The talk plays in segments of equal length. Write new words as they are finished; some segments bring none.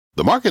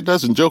The market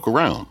doesn't joke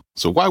around,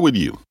 so why would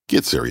you?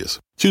 Get serious.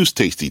 Choose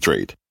Tasty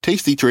Trade.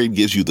 Tasty Trade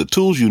gives you the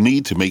tools you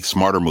need to make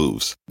smarter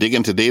moves. Dig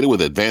into data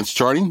with advanced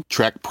charting,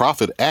 track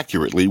profit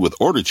accurately with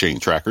order chain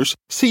trackers,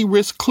 see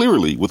risk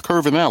clearly with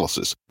curve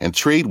analysis, and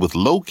trade with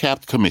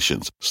low-capped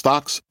commissions,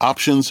 stocks,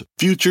 options,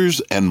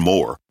 futures, and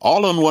more.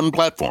 All on one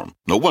platform.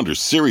 No wonder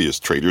serious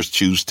traders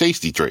choose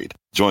Tasty Trade.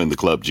 Join the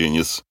club,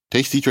 genius.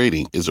 Tasty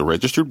Trading is a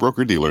registered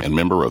broker-dealer and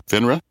member of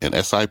FINRA and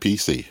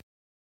SIPC.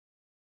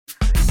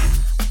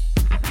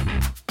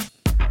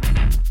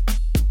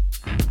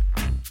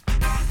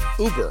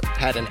 Uber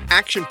had an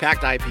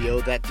action-packed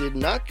IPO that did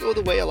not go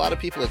the way a lot of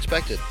people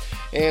expected.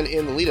 And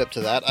in the lead-up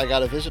to that, I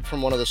got a visit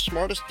from one of the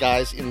smartest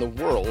guys in the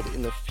world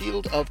in the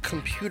field of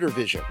computer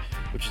vision,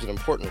 which is an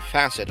important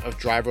facet of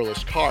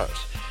driverless cars.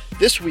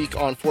 This week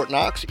on Fort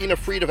Knox, Ina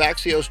Fried of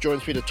Axios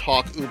joins me to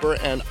talk Uber,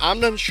 and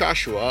Amnon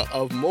Shashua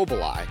of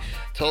Mobileye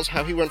tells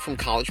how he went from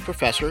college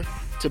professor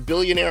to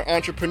billionaire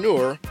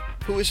entrepreneur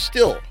who is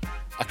still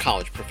a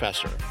college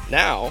professor,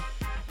 now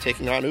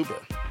taking on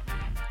Uber.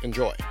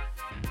 Enjoy.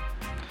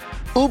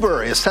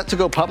 Uber is set to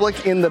go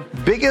public in the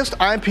biggest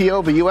IPO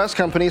of a U.S.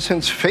 company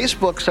since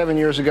Facebook 7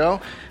 years ago.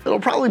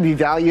 It'll probably be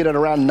valued at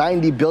around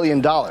 $90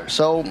 billion.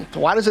 So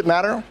why does it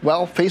matter?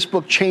 Well,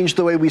 Facebook changed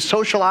the way we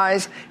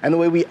socialize and the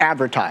way we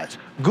advertise.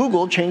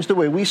 Google changed the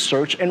way we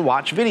search and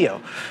watch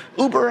video.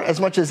 Uber, as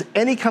much as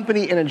any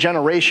company in a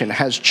generation,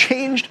 has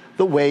changed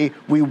the way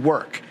we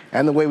work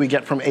and the way we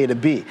get from A to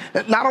B.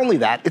 Not only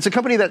that, it's a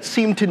company that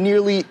seemed to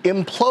nearly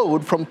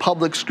implode from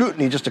public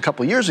scrutiny just a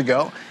couple years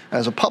ago.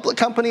 As a public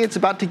company, it's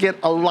about to get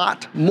a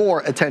lot more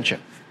attention.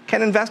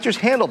 Can investors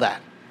handle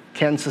that?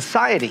 Can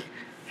society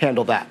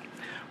handle that?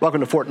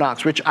 Welcome to Fort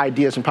Knox, Rich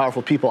Ideas and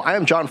Powerful People. I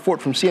am John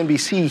Fort from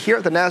CNBC here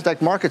at the NASDAQ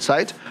market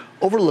site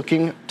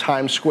overlooking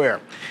Times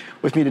Square.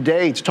 With me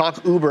today to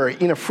talk Uber,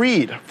 Ina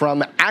Fried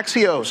from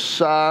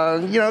Axios.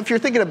 If you're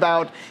thinking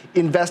about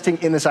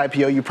investing in this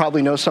IPO, you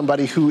probably know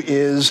somebody who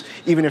is,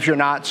 even if you're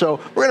not. So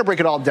we're going to break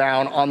it all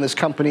down on this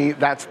company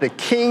that's the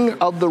king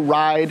of the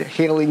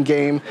ride-hailing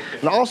game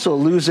and also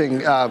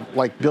losing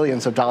like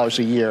billions of dollars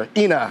a year.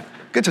 Ina,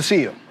 good to see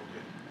you.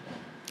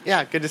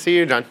 Yeah, good to see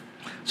you, John.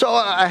 So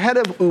ahead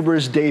of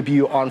Uber's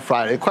debut on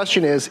Friday, the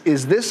question is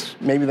this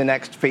maybe the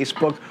next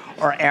Facebook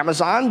or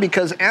Amazon?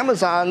 Because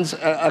Amazon's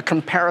a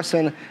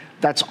comparison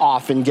that's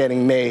often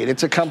getting made.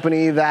 It's a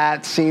company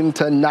that seemed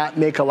to not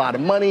make a lot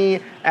of money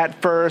at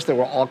first. There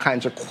were all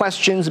kinds of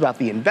questions about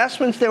the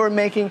investments they were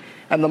making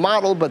and the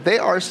model, but they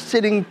are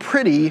sitting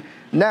pretty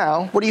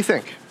now. What do you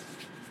think?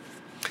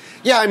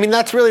 Yeah, I mean,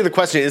 that's really the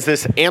question. Is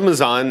this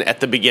Amazon at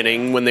the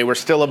beginning, when they were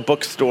still a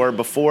bookstore,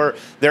 before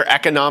their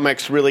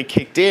economics really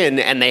kicked in,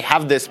 and they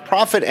have this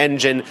profit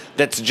engine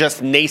that's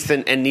just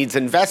nascent and needs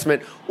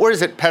investment? Or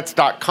is it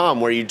Pets.com,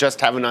 where you just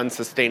have an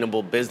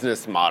unsustainable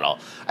business model?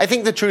 I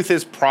think the truth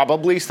is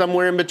probably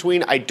somewhere in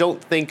between. I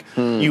don't think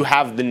you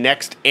have the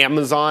next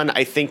Amazon.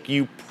 I think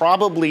you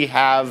probably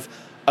have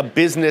a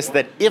business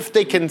that, if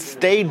they can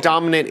stay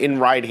dominant in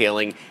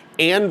ride-hailing,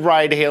 and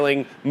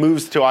ride-hailing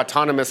moves to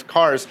autonomous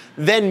cars,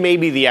 then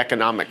maybe the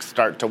economics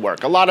start to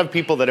work. A lot of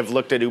people that have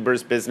looked at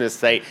Uber's business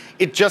say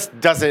it just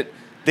doesn't,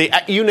 the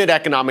unit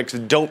economics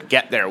don't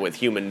get there with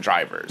human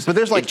drivers. But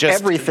there's like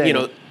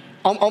everything,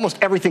 almost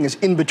everything is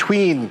in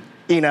between,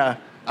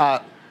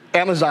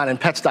 Amazon and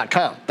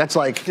Pets.com. That's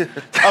like...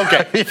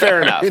 Okay,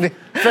 fair enough.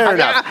 Fair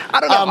enough. I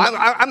don't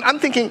know. I'm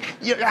thinking,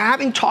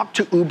 having talked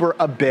to Uber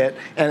a bit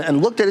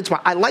and looked at its...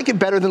 I like it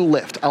better than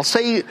Lyft. I'll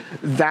say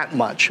that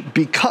much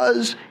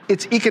because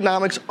its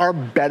economics are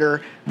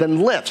better than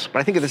Lyft's. But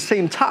I think at the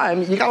same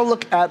time, you got to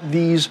look at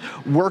these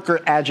worker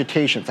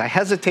agitations. I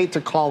hesitate to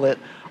call it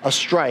a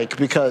strike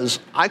because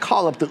I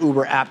call up the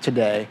Uber app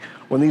today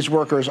when these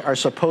workers are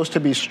supposed to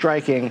be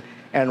striking.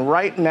 And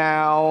right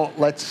now,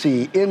 let's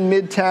see, in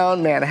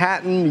Midtown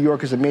Manhattan, New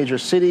York is a major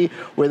city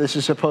where this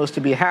is supposed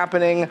to be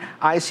happening.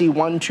 I see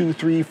 1, 2,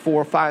 3,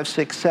 4, 5,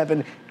 6,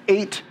 7,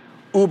 8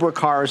 Uber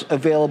cars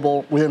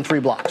available within 3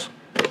 blocks.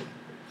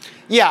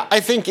 Yeah, I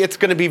think it's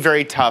going to be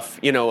very tough.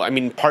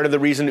 Part of the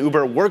reason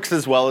Uber works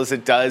as well as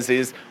it does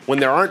is when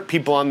there aren't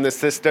people on the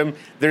system,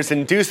 there's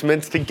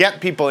inducements to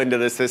get people into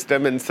the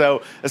system. And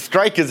so a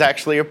strike is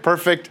actually a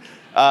perfect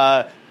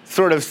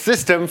sort of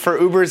system for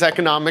Uber's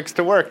economics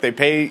to work. They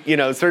pay,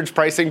 surge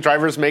pricing,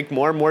 drivers make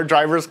more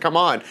drivers come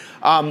on.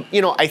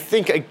 I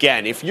think,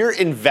 again, if you're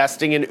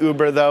investing in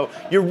Uber, though,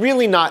 you're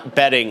really not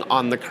betting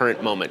on the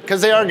current moment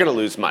because they are going to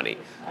lose money.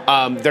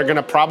 They're going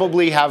to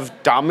probably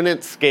have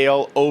dominant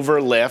scale over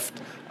Lyft,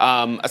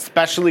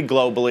 especially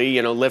globally.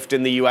 Lyft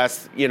in the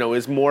U.S.,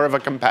 is more of a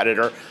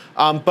competitor.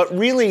 But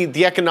really,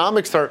 the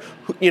economics are,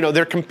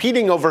 they're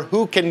competing over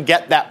who can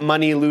get that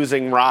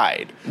money-losing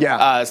ride.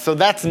 Yeah. So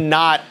that's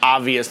not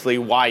obviously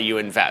why you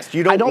invest.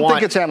 You don't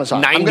think it's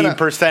Amazon.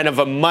 90% of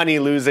a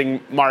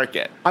money-losing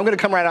market. I'm going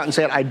to come right out and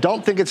say it. I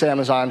don't think it's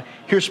Amazon.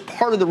 Here's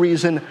part of the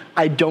reason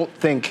I don't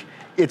think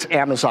it's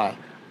Amazon.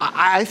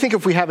 I think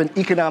if we have an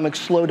economic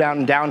slowdown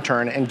and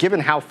downturn, and given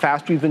how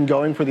fast we've been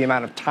going for the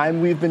amount of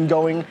time we've been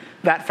going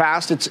that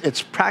fast,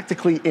 it's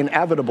practically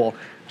inevitable.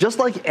 Just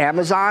like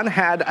Amazon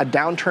had a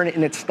downturn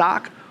in its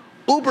stock,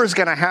 Uber's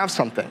going to have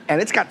something, and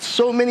it's got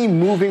so many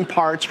moving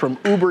parts, from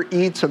Uber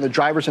Eats and the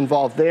drivers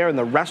involved there and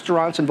the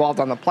restaurants involved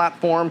on the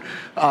platform,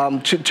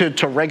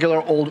 to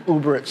regular old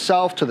Uber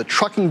itself, to the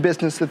trucking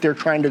business that they're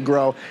trying to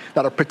grow,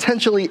 that are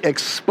potentially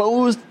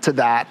exposed to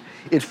that.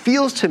 It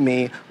feels to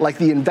me like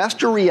the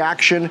investor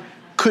reaction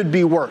could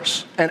be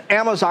worse. And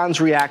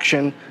Amazon's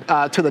reaction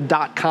to the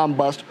dot-com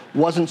bust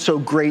wasn't so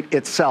great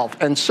itself.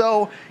 And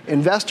so,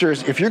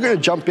 investors, if you're going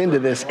to jump into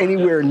this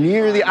anywhere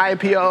near the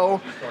IPO,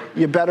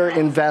 you better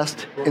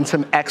invest in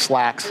some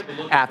XLAX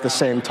at the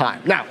same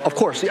time. Now, of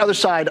course, the other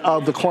side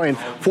of the coin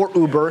for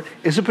Uber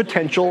is a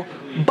potential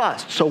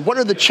bust. So what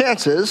are the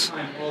chances,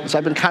 as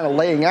I've been kind of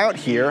laying out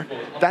here,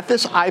 that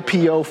this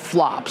IPO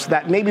flops,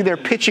 that maybe they're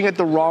pitching it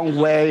the wrong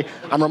way?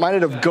 I'm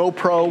reminded of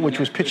GoPro, which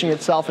was pitching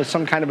itself as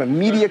some kind of a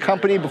media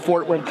company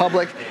before it went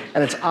public,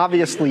 and it's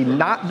obviously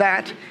not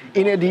that.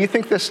 Ina, do you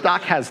think this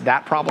stock has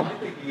that problem?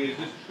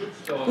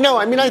 No,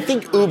 I mean, I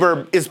think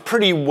Uber is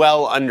pretty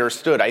well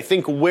understood. I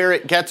think where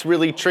it gets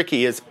really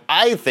tricky is,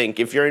 I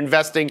think if you're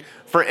investing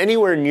for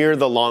anywhere near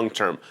the long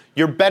term,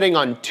 you're betting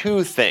on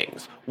two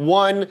things.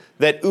 One,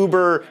 that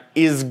Uber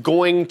is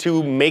going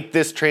to make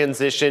this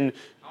transition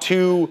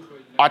to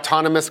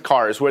autonomous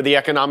cars where the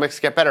economics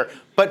get better.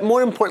 But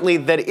more importantly,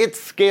 that its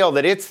scale,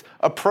 that its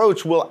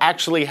approach will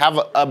actually have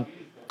a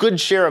good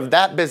share of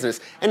that business.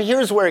 And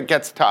here's where it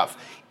gets tough.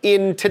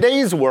 In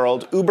today's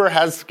world, Uber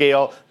has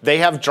scale, they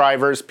have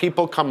drivers,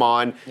 people come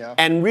on,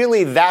 and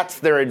really that's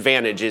their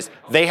advantage, is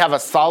they have a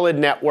solid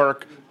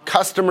network,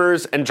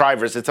 customers and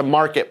drivers. It's a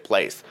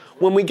marketplace.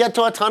 When we get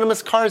to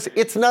autonomous cars,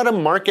 it's not a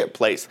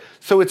marketplace.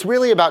 So it's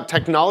really about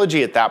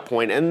technology at that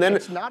point. And then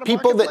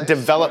people that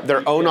develop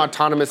their own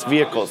autonomous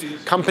vehicles,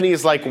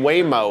 companies like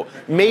Waymo,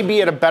 may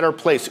be at a better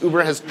place.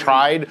 Uber has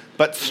tried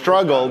but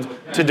struggled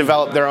to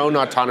develop their own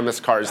autonomous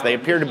cars. They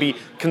appear to be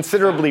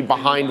considerably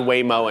behind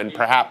Waymo and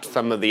perhaps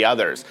some of the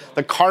others.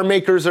 The car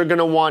makers are going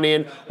to want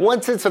in.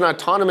 Once it's an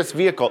autonomous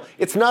vehicle,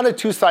 it's not a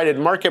two-sided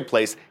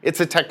marketplace. It's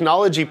a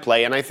technology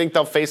play, and I think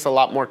they'll face a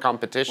lot more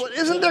competition. Well,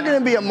 isn't there going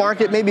to be a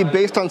market maybe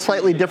based on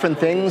slightly different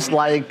things,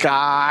 like,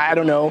 I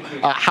don't know,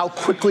 how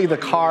quickly the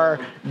car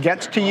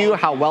gets to you,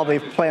 how well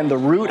they've planned the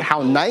route,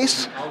 how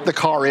nice the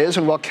car is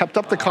and well kept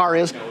up the car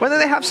is, whether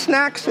they have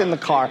snacks in the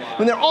car. I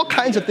mean, there are all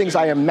kinds of things,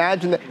 I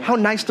imagine, that how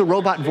nice the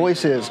robot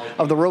voice is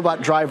of the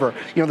robot driver,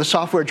 you know, the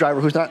software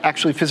driver who's not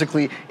actually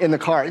physically in the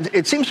car.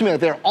 It seems to me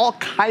that there are all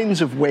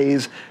kinds of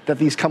ways that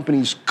these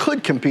companies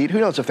could compete. Who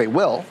knows if they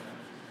will?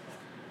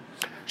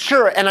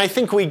 Sure, and I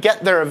think we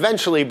get there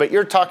eventually, but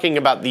you're talking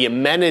about the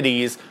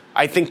amenities.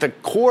 I think the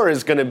core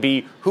is going to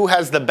be who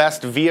has the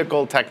best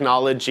vehicle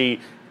technology,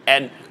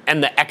 and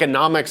the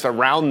economics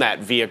around that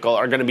vehicle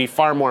are going to be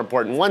far more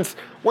important.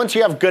 Once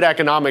you have good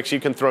economics, you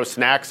can throw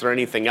snacks or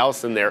anything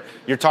else in there.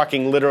 You're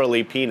talking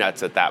literally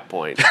peanuts at that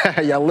point.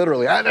 Yeah,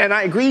 literally. And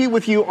I agree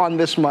with you on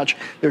this much.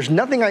 There's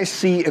nothing I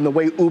see in the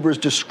way Uber's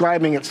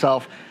describing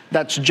itself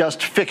that's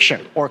just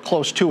fiction or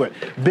close to it.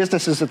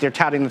 Businesses that they're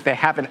touting that they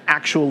haven't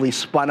actually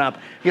spun up.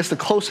 I guess the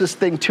closest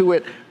thing to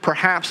it,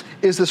 perhaps,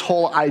 is this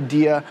whole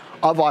idea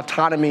of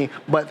autonomy,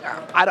 but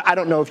I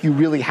don't know if you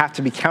really have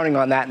to be counting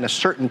on that in a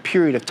certain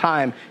period of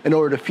time in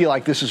order to feel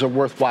like this is a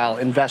worthwhile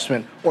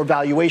investment or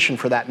valuation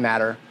for that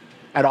matter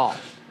at all.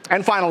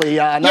 And finally,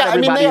 not everybody's... I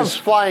mean, they have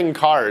flying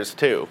cars,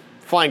 too.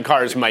 Flying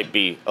cars might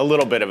be a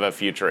little bit of a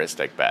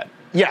futuristic bet.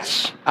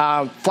 Yes.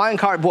 Flying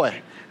car,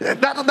 boy.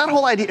 That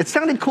whole idea, it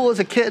sounded cool as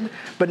a kid,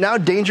 but now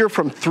danger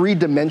from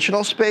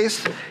three-dimensional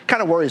space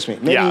kind of worries me.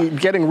 Maybe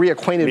getting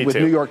reacquainted with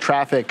New York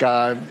traffic,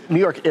 New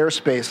York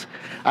airspace,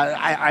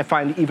 I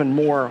find even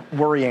more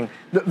worrying.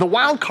 The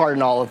wild card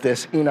in all of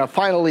this, you know,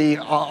 finally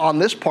on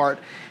this part,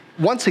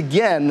 once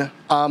again,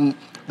 the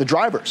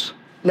drivers.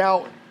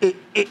 Now,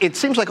 it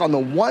seems like on the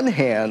one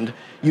hand,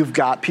 you've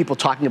got people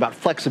talking about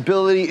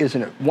flexibility.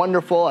 Isn't it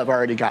wonderful? I've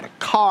already got a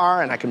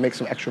car and I can make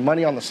some extra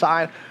money on the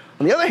side.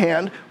 On the other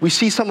hand, we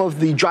see some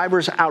of the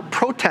drivers out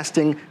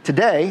protesting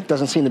today.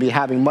 Doesn't seem to be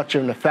having much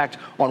of an effect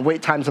on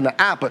wait times on the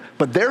app,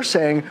 but they're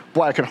saying,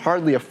 boy, I can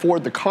hardly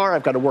afford the car.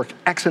 I've got to work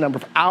X number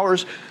of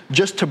hours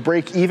just to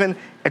break even.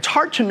 It's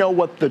hard to know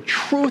what the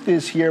truth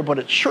is here, but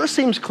it sure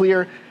seems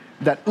clear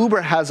that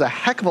Uber has a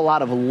heck of a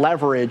lot of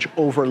leverage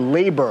over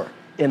labor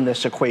in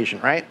this equation,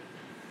 right?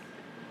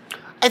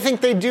 I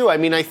think they do. I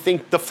mean, I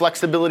think the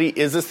flexibility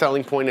is a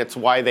selling point. It's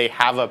why they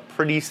have a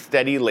pretty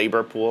steady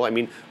labor pool. I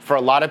mean, for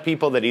a lot of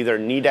people that either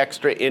need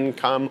extra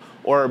income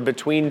or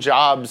between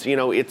jobs, you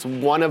know, it's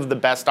one of the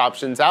best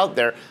options out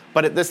there.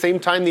 But at the same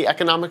time, the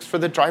economics for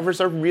the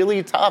drivers are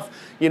really tough.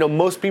 You know,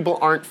 most people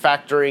aren't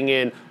factoring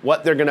in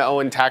what they're going to owe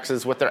in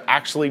taxes, what they're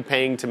actually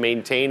paying to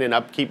maintain and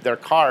upkeep their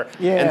car.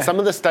 Yeah. And some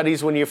of the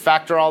studies, when you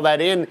factor all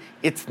that in,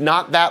 it's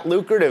not that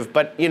lucrative,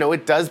 but, you know,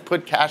 it does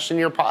put cash in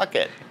your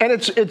pocket. And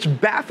it's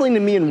baffling to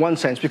me in one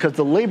sense because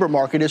the labor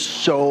market is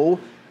so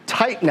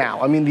tight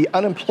now. I mean, the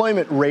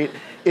unemployment rate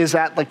is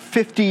at like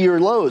 50-year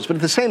lows. But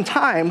at the same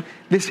time,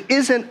 this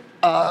isn't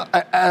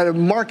a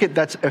market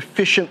that's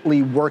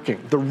efficiently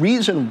working. The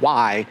reason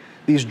why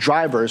these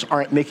drivers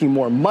aren't making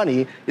more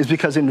money is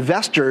because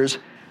investors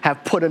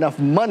have put enough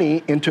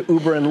money into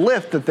Uber and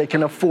Lyft that they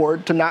can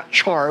afford to not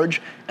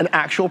charge an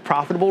actual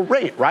profitable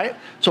rate, right?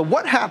 So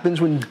what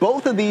happens when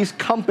both of these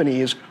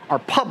companies are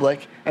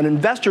public and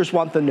investors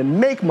want them to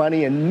make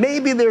money and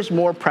maybe there's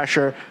more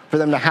pressure for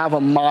them to have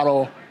a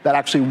model that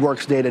actually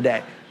works day to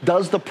day?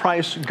 Does the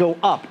price go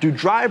up? Do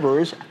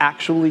drivers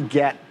actually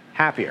get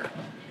happier?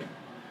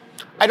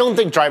 I don't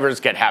think drivers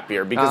get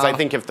happier because I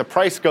think if the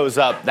price goes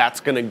up, that's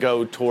going to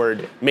go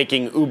toward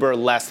making Uber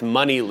less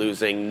money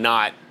losing,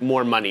 not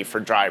more money for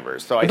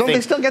drivers. So I think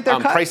they still get their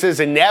cut? Prices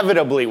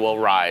inevitably will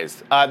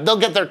rise. They'll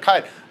get their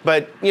cut,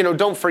 but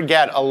don't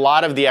forget a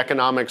lot of the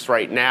economics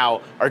right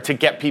now are to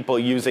get people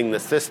using the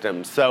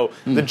system. So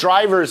the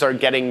drivers are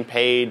getting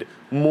paid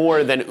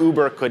more than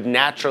Uber could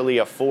naturally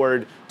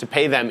afford to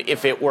pay them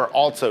if it were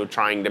also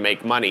trying to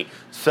make money.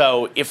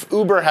 So if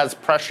Uber has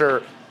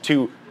pressure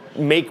to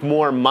make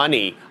more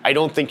money, I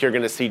don't think you're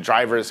going to see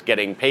drivers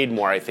getting paid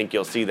more. I think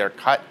you'll see their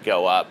cut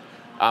go up.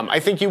 I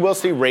think you will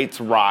see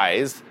rates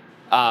rise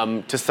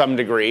to some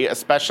degree,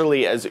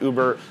 especially as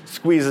Uber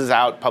squeezes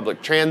out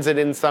public transit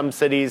in some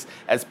cities,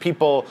 as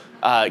people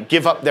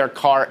give up their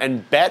car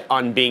and bet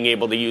on being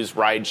able to use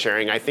ride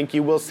sharing. I think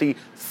you will see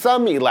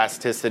some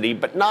elasticity,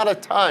 but not a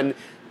ton.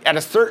 At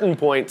a certain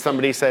point,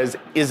 somebody says,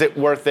 is it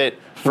worth it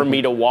for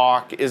me to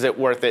walk? Is it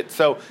worth it?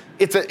 So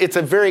it's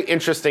a very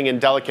interesting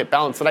and delicate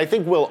balance, and I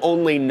think we'll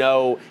only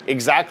know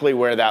exactly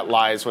where that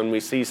lies when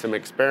we see some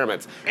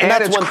experiments. And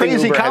that's it's one thing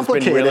crazy Uber has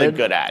been really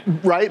good at.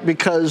 Right,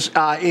 because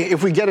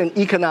if we get an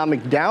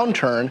economic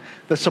downturn,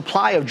 the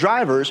supply of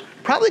drivers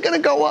probably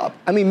going to go up.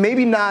 I mean,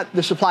 maybe not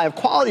the supply of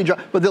quality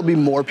drivers, but there'll be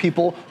more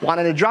people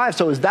wanting to drive.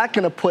 So is that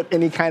going to put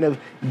any kind of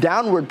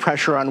downward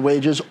pressure on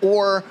wages,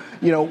 or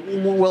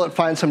will it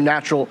find some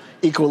natural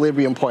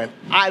equilibrium point?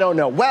 I don't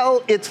know.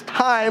 Well, it's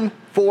time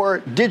for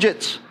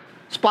Digits,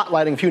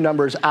 spotlighting a few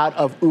numbers out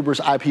of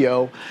Uber's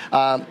IPO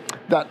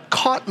that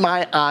caught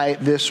my eye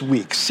this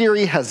week.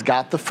 Siri has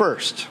got the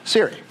first.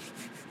 Siri.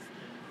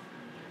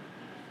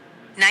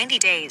 90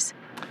 days.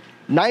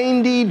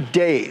 90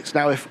 days.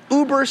 Now, if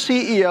Uber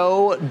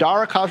CEO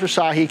Dara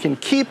Khosrowshahi can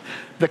keep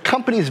the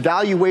company's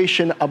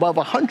valuation above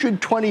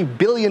 $120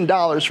 billion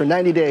for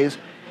 90 days,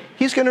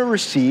 he's going to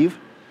receive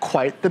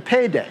quite the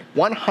payday,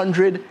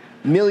 $100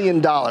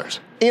 million.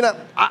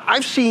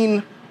 I've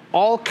seen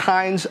all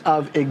kinds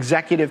of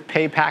executive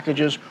pay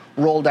packages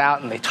rolled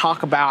out, and they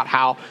talk about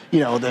how,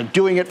 they're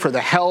doing it for the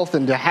health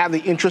and to have the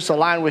interests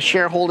aligned with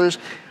shareholders.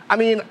 I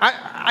mean,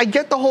 I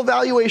get the whole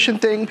valuation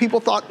thing. People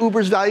thought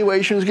Uber's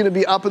valuation was going to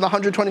be up in the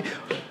 120,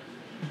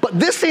 but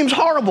this seems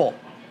horrible.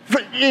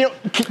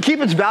 Keep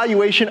its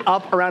valuation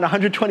up around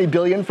 120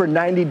 billion for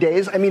 90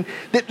 days. I mean,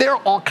 there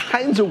are all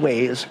kinds of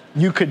ways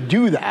you could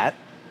do that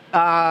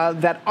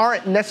that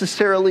aren't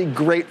necessarily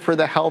great for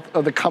the health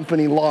of the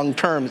company long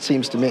term, it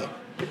seems to me.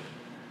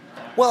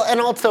 Well,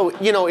 and also,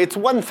 it's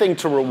one thing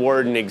to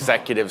reward an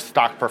executive's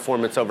stock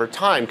performance over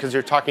time because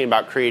you're talking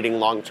about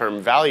creating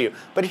long-term value.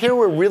 But here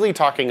we're really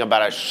talking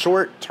about a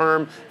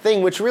short-term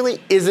thing, which really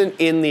isn't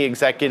in the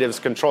executive's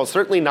control,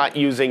 certainly not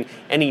using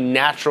any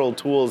natural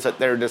tools at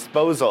their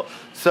disposal.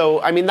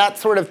 So, I mean, that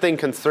sort of thing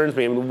concerns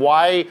me. I mean,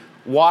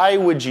 why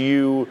would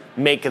you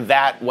make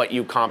that what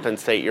you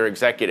compensate your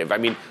executive? I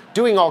mean,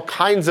 doing all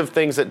kinds of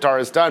things that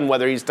Dara's done,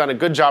 whether he's done a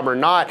good job or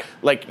not,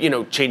 like,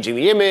 changing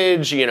the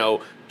image,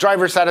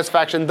 driver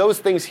satisfaction, those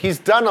things, he's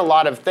done a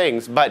lot of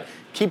things, but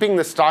keeping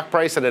the stock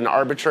price at an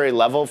arbitrary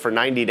level for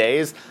 90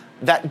 days,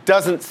 that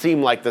doesn't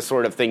seem like the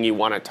sort of thing you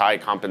want to tie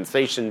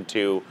compensation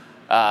to.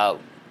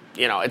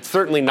 It's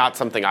certainly not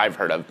something I've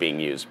heard of being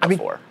used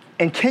before.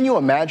 And can you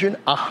imagine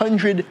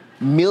 $100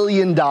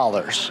 million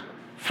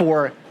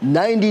for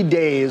 90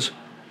 days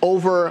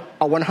over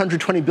a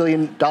 $120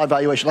 billion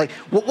valuation? Like,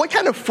 what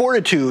kind of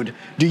fortitude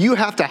do you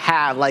have to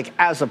have, like,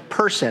 as a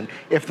person,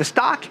 if the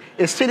stock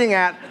is sitting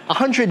at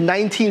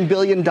 $119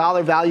 billion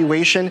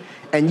valuation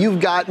and you've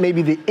got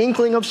maybe the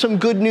inkling of some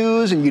good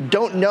news and you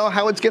don't know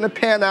how it's going to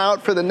pan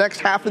out for the next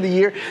half of the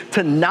year,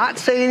 to not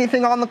say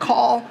anything on the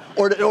call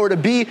or to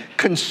be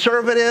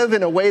conservative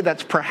in a way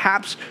that's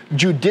perhaps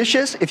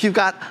judicious if you've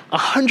got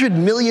 $100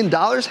 million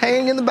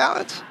hanging in the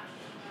balance?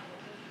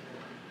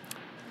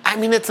 I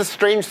mean, it's a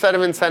strange set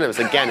of incentives.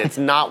 Again, it's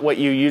not what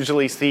you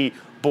usually see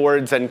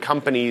boards and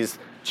companies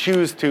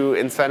choose to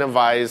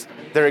incentivize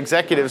their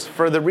executives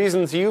for the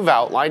reasons you've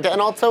outlined.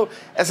 And also,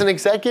 as an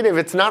executive,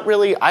 it's not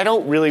really, I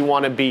don't really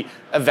want to be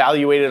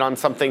evaluated on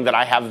something that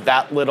I have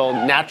that little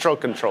natural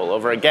control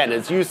over. Again,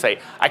 as you say,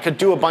 I could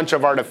do a bunch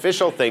of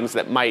artificial things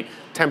that might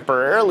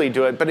temporarily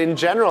do it, but in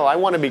general, I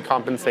want to be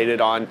compensated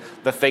on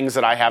the things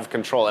that I have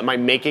control. Am I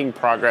making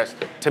progress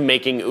to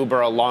making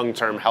Uber a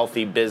long-term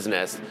healthy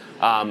business?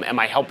 Am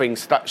I helping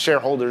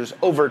shareholders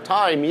over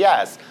time?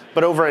 Yes.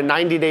 But over a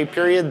 90-day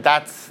period,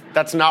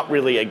 that's not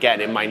really,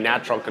 again, in my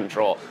natural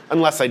control,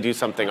 unless I do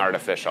something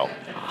artificial.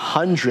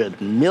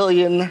 $100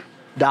 million.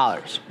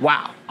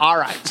 Wow. All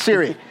right.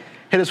 Siri,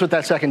 hit us with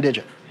that second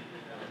digit.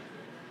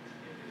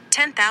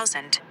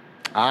 10,000.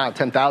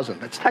 10,000.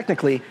 That's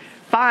technically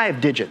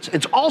 5 digits.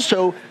 It's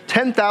also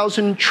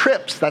 10,000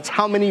 trips. That's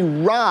how many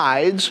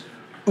rides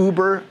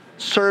Uber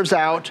serves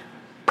out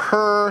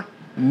per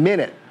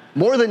minute.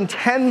 More than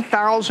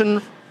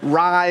 10,000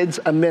 rides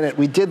a minute.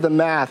 We did the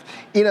math.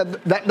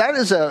 That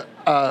is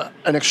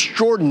an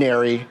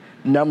extraordinary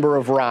number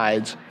of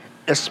rides,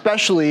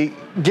 especially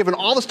given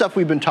all the stuff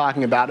we've been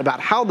talking about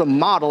how the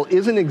model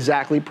isn't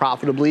exactly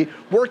profitably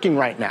working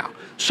right now.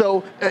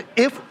 So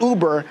if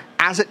Uber,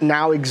 as it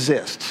now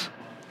exists,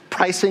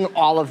 pricing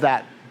all of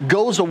that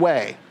goes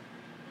away,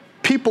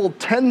 people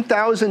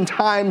 10,000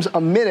 times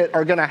a minute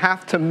are going to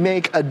have to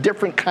make a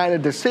different kind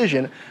of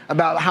decision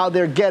about how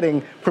they're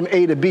getting from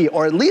A to B,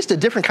 or at least a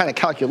different kind of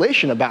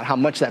calculation about how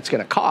much that's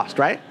going to cost,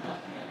 right?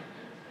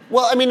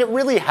 Well, I mean, it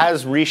really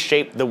has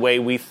reshaped the way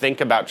we think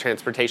about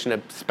transportation,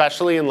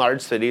 especially in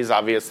large cities,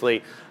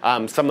 obviously.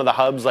 Some of the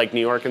hubs like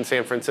New York and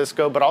San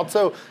Francisco, but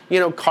also,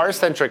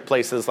 car-centric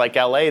places like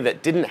LA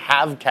that didn't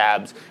have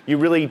cabs. You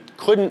really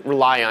couldn't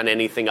rely on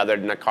anything other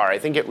than a car. I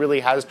think it really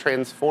has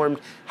transformed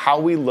how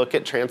we look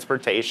at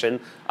transportation.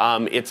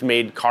 It's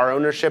made car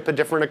ownership a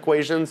different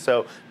equation.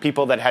 So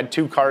people that had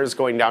 2 cars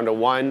going down to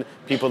 1,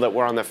 people that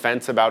were on the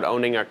fence about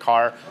owning a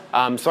car.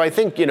 So I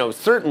think,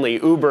 certainly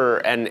Uber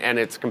and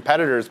its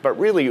competitors, but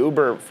really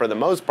Uber, for the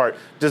most part,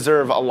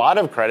 deserve a lot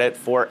of credit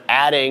for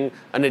adding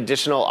an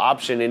additional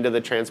option into the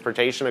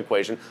transportation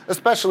equation,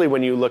 especially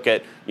when you look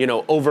at,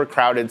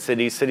 overcrowded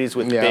cities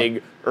with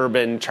big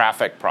urban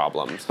traffic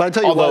problems. But I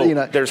tell you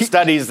Although there's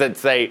studies that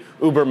say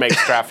Uber makes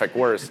traffic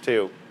worse,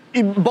 too.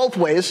 In both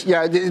ways,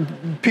 yeah.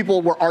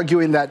 People were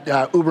arguing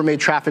that Uber made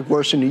traffic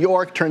worse in New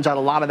York. Turns out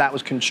a lot of that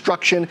was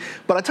construction.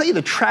 But I'll tell you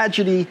the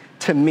tragedy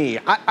to me.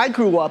 I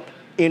grew up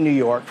in New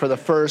York for the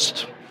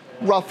first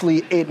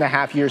roughly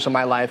 8.5 years of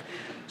my life.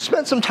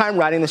 Spent some time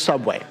riding the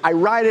subway. I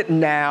ride it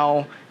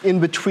now in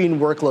between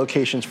work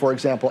locations, for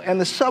example.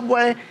 And the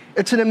subway,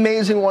 it's an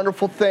amazing,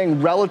 wonderful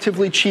thing.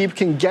 Relatively cheap,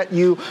 can get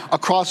you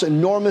across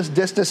enormous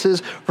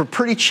distances for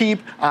pretty cheap.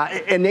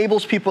 It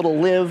enables people to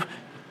live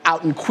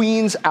out in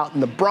Queens, out in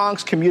the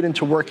Bronx, commute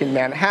into work in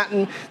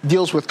Manhattan,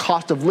 deals with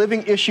cost of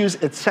living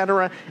issues, et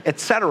cetera, et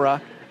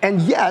cetera.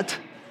 And yet,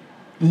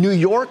 New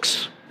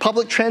York's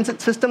public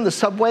transit system, the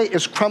subway,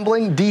 is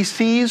crumbling.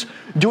 DC's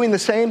doing the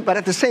same. But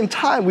at the same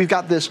time, we've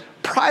got this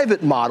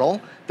private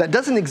model that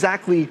doesn't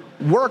exactly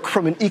work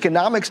from an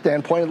economic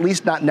standpoint, at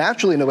least not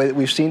naturally in the way that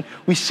we've seen.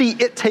 We see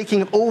it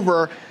taking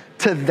over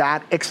to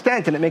that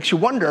extent. And it makes you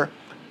wonder,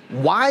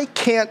 why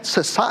can't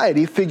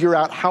society figure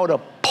out how to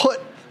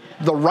put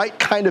the right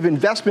kind of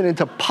investment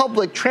into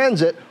public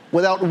transit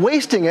without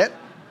wasting it?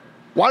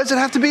 Why does it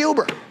have to be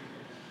Uber?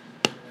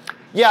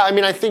 Yeah, I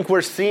mean, I think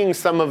we're seeing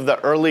some of the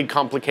early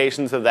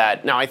complications of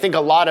that. Now, I think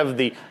a lot of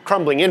the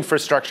crumbling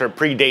infrastructure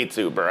predates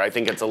Uber. I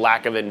think it's a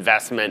lack of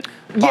investment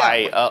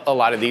by a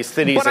lot of these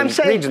cities and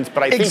regions.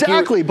 But I think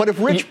exactly. But if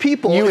rich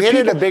people, you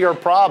hit a bigger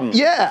problem.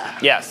 Yeah.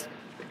 Yes.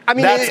 I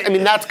mean,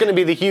 that's going to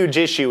be the huge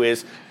issue.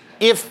 Is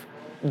if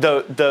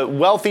the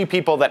wealthy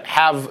people that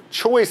have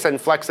choice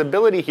and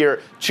flexibility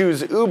here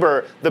choose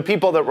Uber, the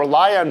people that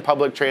rely on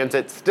public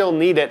transit still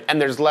need it, and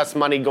there's less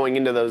money going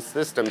into those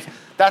systems.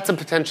 That's a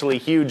potentially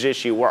huge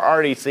issue. We're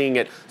already seeing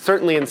it.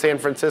 Certainly in San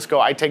Francisco,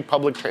 I take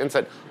public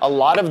transit a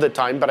lot of the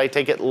time, but I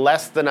take it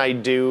less than I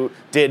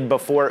did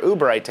before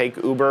Uber. I take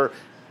Uber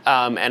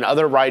and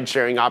other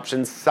ride-sharing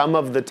options some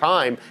of the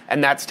time,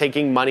 and that's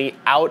taking money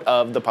out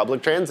of the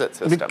public transit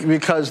system.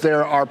 Because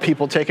there are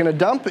people taking a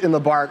dump in the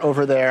BART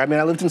over there. I mean,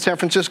 I lived in San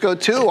Francisco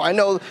too. I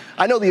know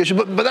the issue,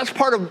 but that's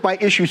part of my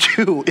issue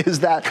too, is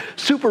that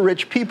super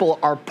rich people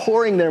are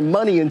pouring their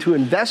money into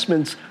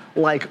investments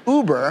like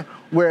Uber,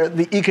 where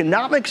the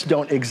economics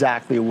don't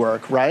exactly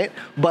work, right?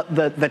 But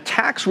the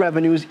tax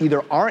revenues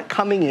either aren't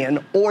coming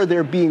in or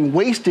they're being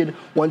wasted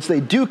once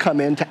they do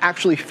come in to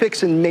actually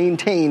fix and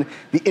maintain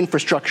the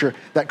infrastructure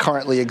that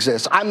currently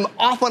exists. I'm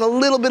off on a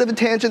little bit of a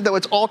tangent, though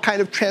it's all kind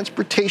of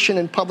transportation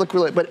and public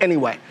related. But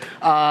anyway,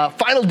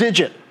 final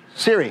digit.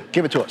 Siri,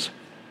 give it to us.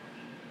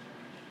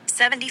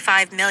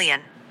 75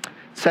 million.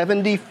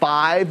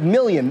 75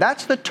 million.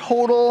 That's the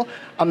total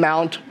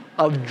amount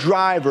of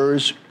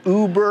drivers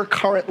Uber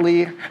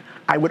currently,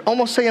 I would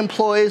almost say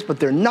employees, but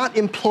they're not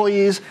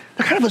employees.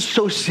 They're kind of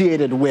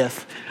associated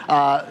with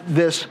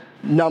this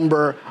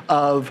number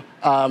of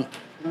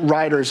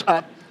riders.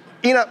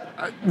 There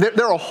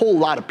are a whole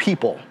lot of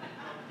people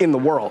in the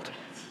world.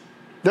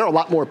 There are a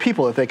lot more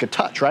people that they could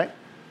touch, right?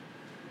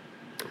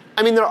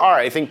 I mean, there are.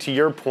 I think to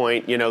your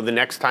point, the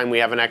next time we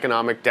have an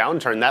economic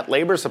downturn, that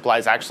labor supply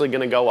is actually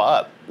going to go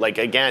up. Like,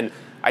 again,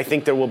 I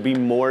think there will be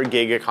more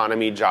gig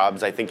economy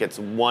jobs. I think it's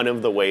one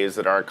of the ways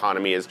that our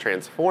economy is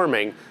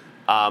transforming.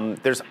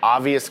 There's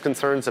obvious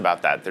concerns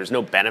about that. There's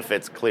no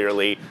benefits,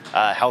 clearly.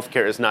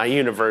 Healthcare is not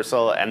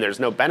universal, and there's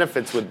no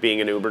benefits with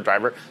being an Uber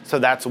driver. So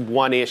that's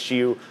one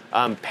issue.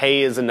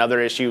 Pay is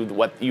another issue,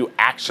 what you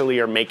actually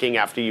are making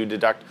after you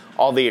deduct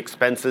all the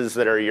expenses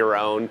that are your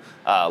own,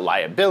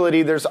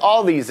 liability. There's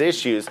all these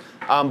issues.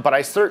 But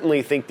I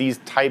certainly think these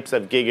types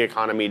of gig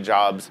economy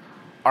jobs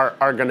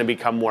are going to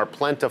become more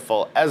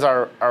plentiful as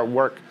our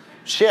work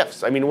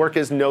shifts. I mean, work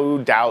is no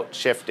doubt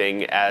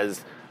shifting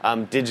as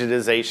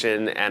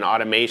digitization and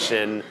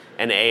automation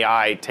and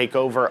AI take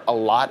over a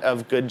lot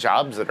of good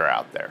jobs that are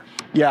out there.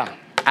 Yeah,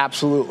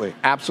 absolutely.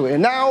 Absolutely.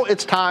 And now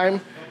it's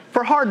time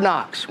for Hard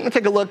Knocks. We're going to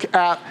take a look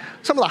at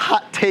some of the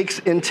hot takes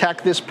in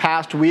tech this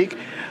past week,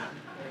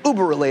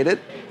 Uber-related.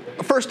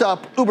 First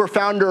up, Uber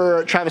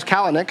founder Travis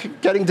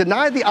Kalanick getting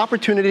denied the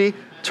opportunity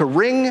to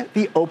ring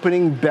the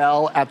opening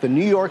bell at the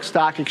New York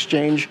Stock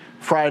Exchange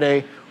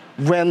Friday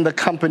when the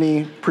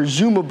company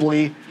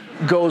presumably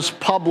goes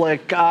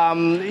public.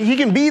 He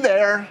can be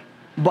there,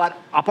 but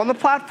up on the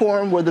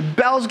platform where the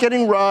bell's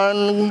getting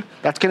rung,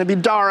 that's going to be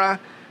Dara,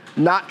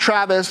 not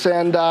Travis.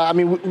 And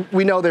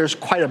we know there's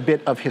quite a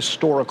bit of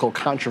historical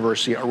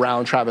controversy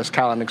around Travis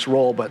Kalanick's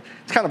role, but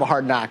it's kind of a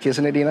hard knock,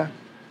 isn't it, Ina?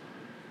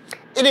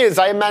 It is.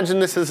 I imagine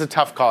this is a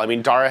tough call. I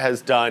mean, Dara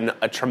has done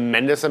a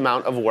tremendous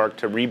amount of work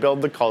to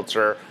rebuild the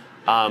culture.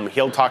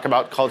 He'll talk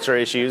about culture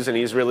issues, and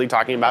he's really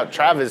talking about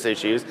Travis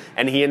issues,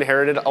 and he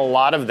inherited a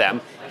lot of them.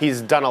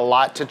 He's done a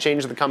lot to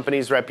change the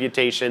company's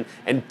reputation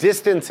and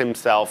distance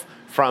himself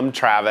from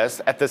Travis.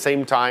 At the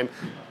same time,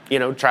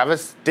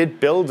 Travis did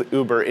build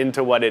Uber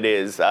into what it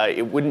is.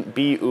 It wouldn't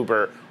be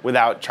Uber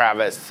without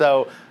Travis.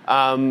 So,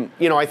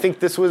 I think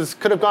this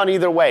could have gone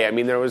either way. I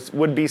mean,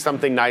 would be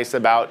something nice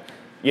about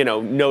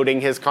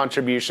noting his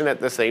contribution. At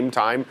the same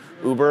time,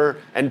 Uber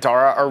and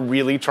Dara are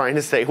really trying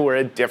to say we're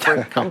a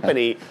different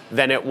company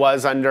than it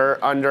was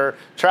under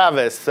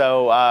Travis.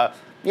 So,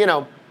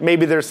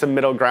 maybe there's some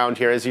middle ground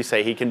here. As you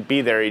say, he can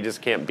be there. He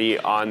just can't be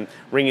on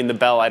ringing the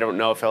bell. I don't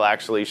know if he'll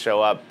actually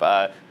show up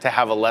to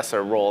have a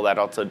lesser role. That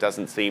also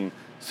doesn't seem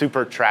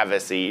super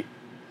Travis-y.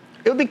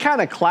 It would be kind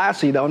of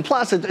classy, though. And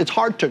plus, it's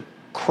hard to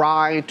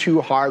cry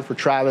too hard for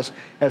Travis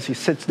as he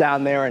sits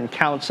down there and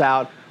counts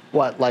out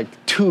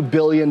like $2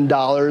 billion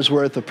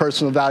worth of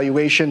personal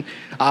valuation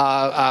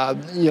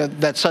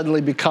that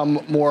suddenly become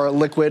more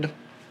liquid,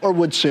 or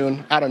would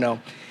soon, I don't know.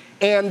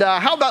 And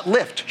how about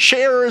Lyft?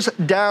 Shares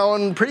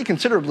down pretty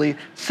considerably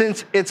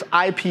since its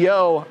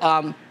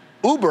IPO.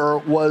 Uber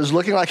was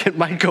looking like it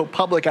might go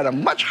public at a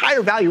much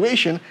higher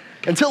valuation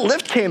until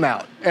Lyft came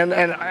out. And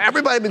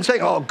everybody had been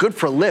saying, oh, good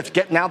for Lyft,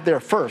 getting out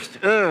there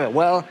first.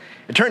 Well,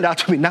 it turned out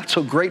to be not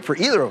so great for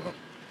either of them.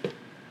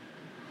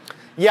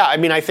 Yeah, I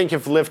mean, I think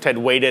if Lyft had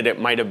waited, it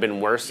might have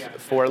been worse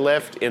for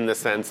Lyft in the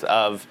sense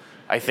of,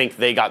 I think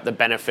they got the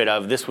benefit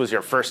of this was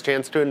your first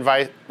chance to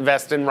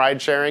invest in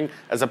ride sharing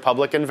as a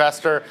public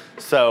investor.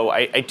 So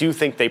I do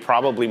think they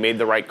probably made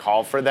the right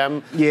call for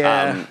them.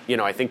 Yeah.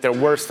 I think there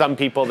were some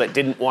people that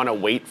didn't want to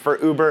wait for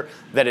Uber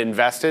that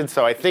invested.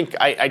 So I think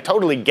I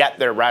totally get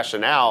their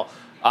rationale.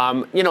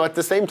 At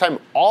the same time,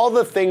 all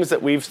the things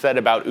that we've said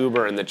about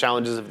Uber and the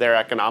challenges of their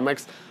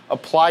economics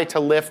apply to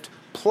Lyft.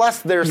 Plus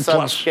their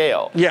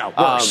subscale. Yeah,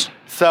 worse.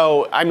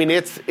 So I mean,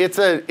 it's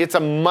a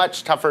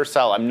much tougher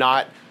sell. I'm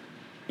not,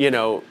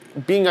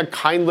 being a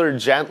kinder,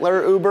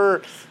 gentler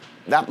Uber.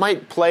 That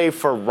might play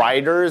for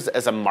riders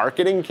as a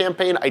marketing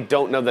campaign. I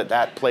don't know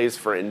that plays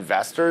for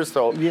investors.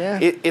 So yeah.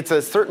 It's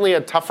certainly a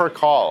tougher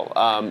call.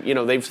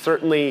 They've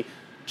certainly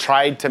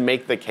tried to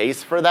make the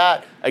case for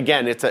that.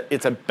 Again, it's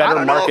a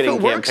better marketing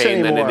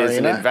campaign than it is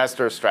an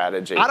investor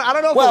strategy. I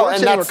don't know if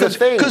it works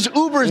anymore, because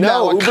Uber's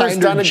now a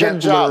kind of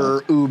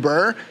gentler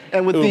Uber,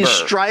 and with these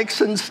strikes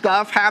and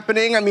stuff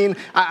happening, I mean,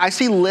 I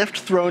see Lyft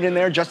thrown in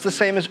there just the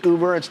same as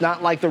Uber. It's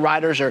not like the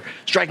riders are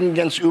striking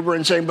against Uber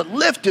and saying, but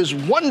Lyft is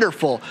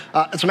wonderful.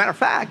 As a matter of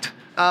fact,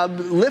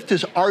 Lyft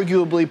is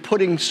arguably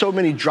putting so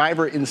many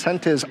driver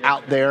incentives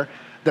out there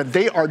that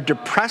they are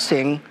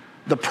depressing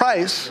the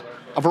price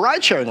of a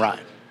ride-sharing ride,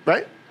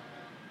 right?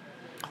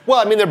 Well,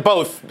 I mean, they're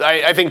both.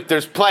 I think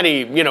there's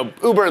plenty,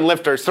 Uber and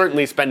Lyft are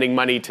certainly spending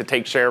money to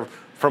take share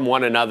from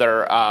one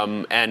another.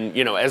 And,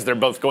 as they're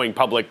both going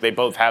public, they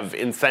both have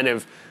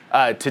incentive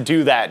to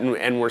do that.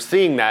 And we're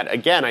seeing that.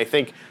 Again, I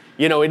think,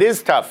 it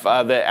is tough.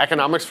 The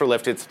economics for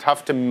Lyft, it's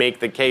tough to make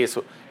the case.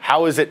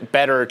 How is it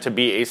better to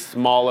be a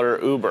smaller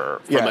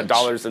Uber from a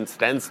dollars and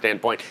cents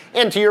standpoint?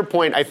 And to your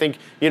point, I think,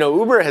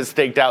 Uber has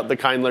staked out the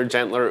kinder,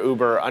 gentler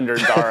Uber under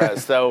Dara.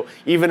 So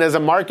even as a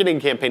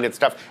marketing campaign, it's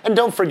tough. And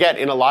don't forget,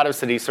 in a lot of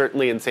cities,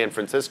 certainly in San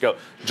Francisco,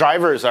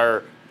 drivers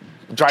are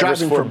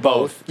drivers for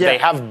both. Yeah. They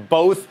have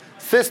both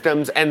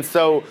systems, and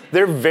so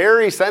they're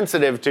very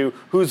sensitive to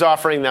who's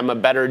offering them a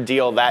better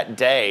deal that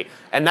day.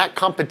 And that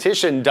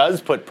competition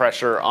does put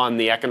pressure on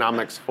the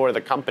economics for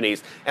the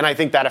companies. And I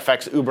think that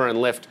affects Uber and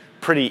Lyft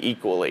pretty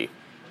equally.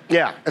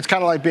 Yeah, it's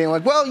kind of like being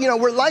like, well,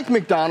 we're like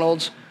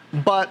McDonald's,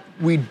 but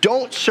we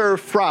don't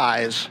serve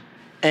fries,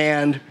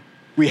 and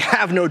we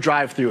have no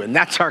drive-through, and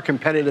that's our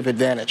competitive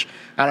advantage.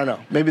 I don't know.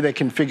 Maybe they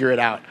can figure it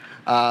out.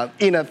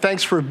 Ina,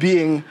 thanks for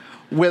being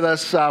with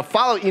us.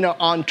 Follow Ina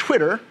on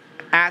Twitter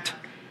at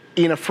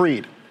Ina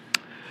Fried.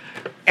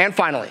 And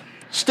finally,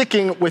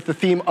 sticking with the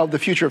theme of the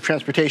future of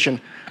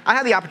transportation, I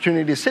had the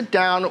opportunity to sit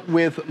down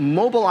with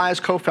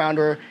Mobileye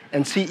co-founder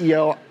and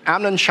CEO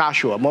Amnon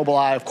Shashua.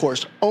 Mobileye, of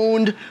course,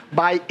 owned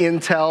by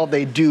Intel.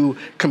 They do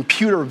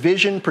computer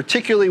vision,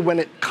 particularly when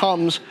it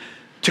comes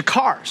to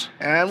cars.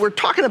 And we're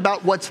talking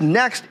about what's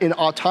next in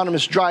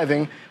autonomous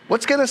driving,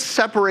 what's going to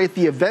separate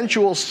the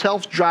eventual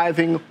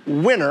self-driving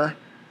winner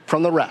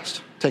from the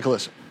rest. Take a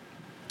listen.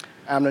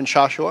 Amnon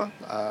Shashua,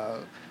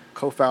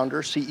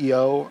 co-founder,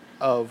 CEO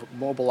of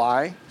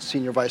Mobileye,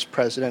 Senior Vice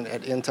President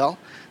at Intel.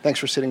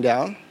 Thanks for sitting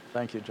down.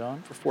 Thank you,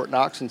 John. For Fort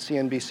Knox and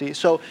CNBC.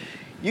 So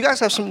you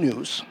guys have some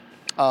news.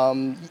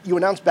 You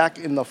announced back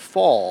in the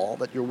fall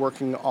that you're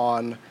working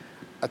on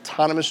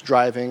autonomous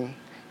driving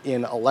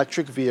in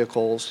electric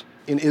vehicles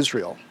in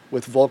Israel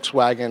with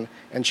Volkswagen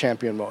and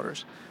Champion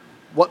Motors.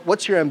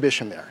 What's your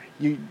ambition there?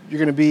 You're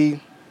going to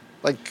be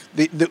like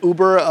the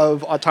Uber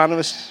of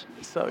autonomous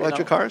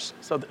electric cars?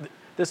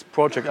 This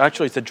project,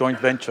 actually, it's a joint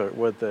venture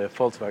with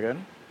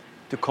Volkswagen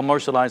to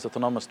commercialize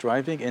autonomous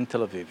driving in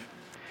Tel Aviv.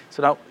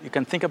 So now you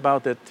can think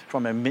about it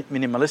from a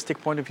minimalistic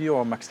point of view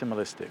or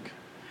maximalistic.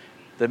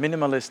 The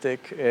minimalistic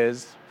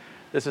is,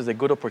 this is a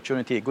good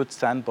opportunity, a good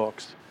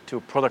sandbox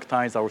to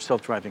productize our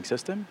self-driving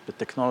system, the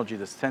technology,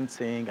 the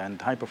sensing and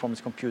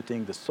high-performance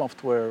computing, the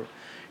software,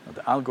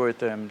 the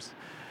algorithms,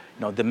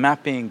 the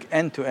mapping,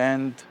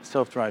 end-to-end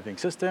self-driving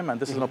system, and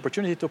this is an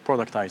opportunity to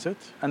productize it.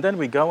 And then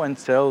we go and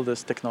sell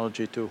this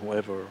technology to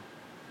whoever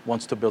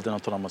wants to build an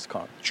autonomous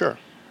car. Sure.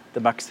 The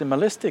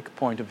maximalistic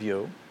point of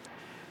view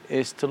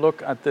is to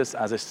look at this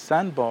as a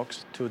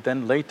sandbox to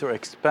then later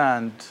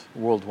expand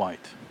worldwide.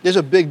 There's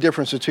a big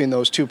difference between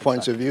those 2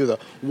 points of view, though.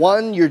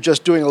 One, you're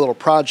just doing a little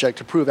project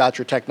to prove out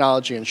your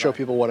technology and show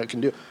people what it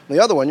can do. And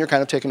the other one, you're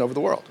kind of taking over the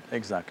world.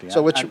 Exactly.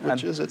 So which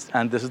is it?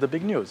 And this is the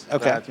big news.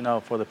 Okay.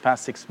 That, for the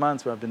past 6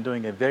 months, we have been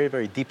doing a very,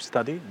 very deep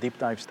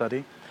dive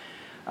study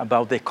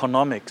about the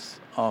economics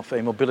of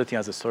a mobility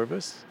as a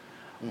service.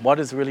 What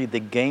is really the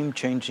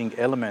game-changing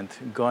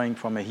element going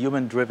from a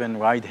human-driven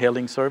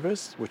ride-hailing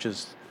service, which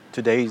is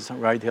today's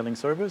ride-hailing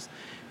service,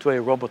 to a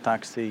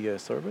robotaxi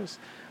service,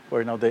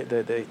 where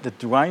the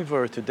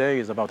driver today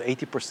is about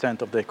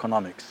 80% of the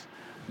economics.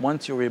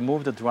 Once you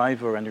remove the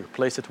driver and you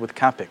replace it with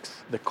CapEx,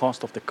 the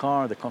cost of the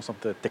car, the cost of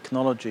the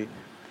technology,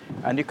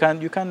 and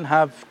you can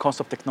have cost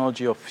of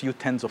technology of a few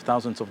tens of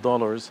thousands of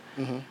dollars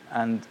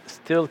and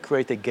still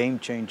create a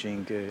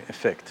game-changing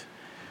effect.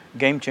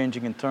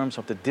 Game-changing in terms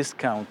of the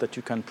discount that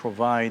you can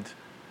provide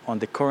on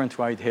the current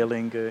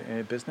ride-hailing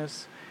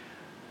business,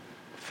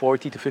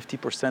 40 to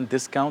 50%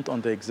 discount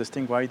on the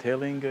existing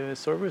ride-hailing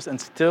service, and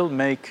still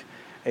make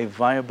a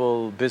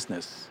viable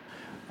business,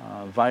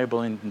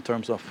 viable in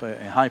terms of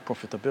a high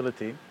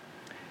profitability.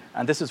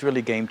 And this is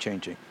really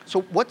game-changing.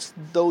 So what's,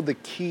 though, the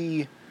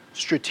key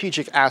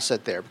strategic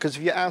asset there? Because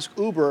if you ask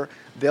Uber,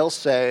 they'll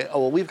say,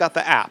 oh, well, we've got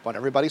the app on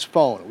everybody's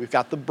phone, we've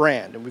got the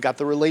brand, and we've got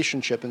the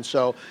relationship, and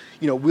so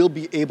we'll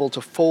be able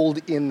to fold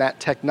in that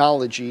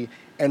technology,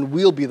 and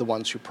we'll be the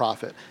ones who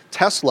profit.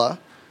 Tesla,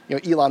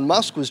 Elon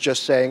Musk was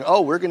just saying,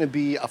 oh, we're going to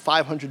be a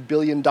 $500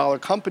 billion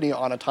company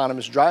on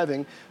autonomous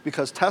driving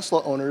because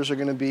Tesla owners are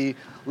going to be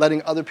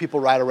letting other people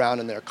ride around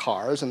in their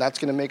cars, and that's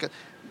going to make it.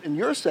 And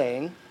you're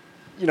saying,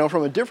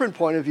 from a different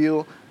point of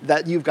view,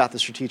 that you've got the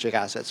strategic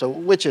asset. So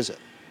which is it?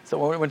 So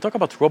when we talk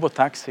about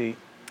robotaxi,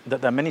 there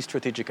are many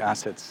strategic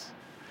assets.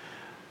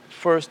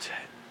 First,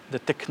 the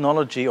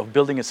technology of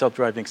building a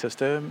self-driving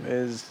system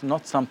is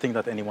not something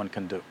that anyone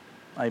can do.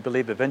 I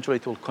believe eventually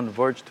it will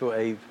converge to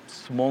a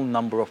small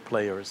number of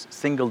players,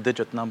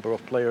 single-digit number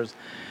of players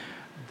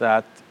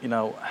that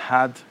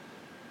had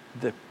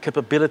the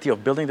capability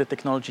of building the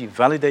technology,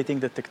 validating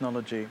the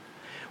technology,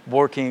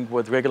 working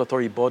with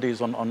regulatory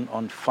bodies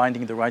on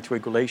finding the right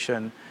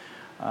regulation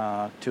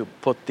to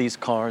put these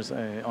cars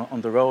on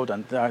the road.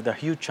 And there are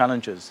huge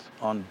challenges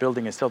on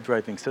building a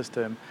self-driving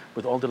system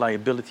with all the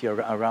liability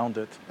around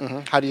it.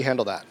 How do you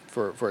handle that,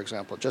 for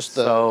example? Just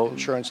the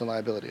insurance and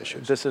liability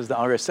issues. This is the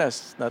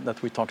RSS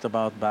that we talked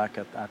about back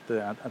at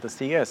the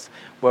CES,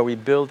 where we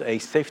build a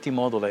safety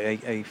model,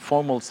 a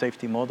formal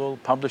safety model,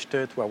 published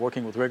it. We're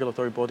working with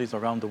regulatory bodies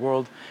around the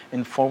world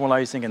in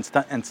formalizing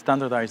and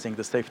standardizing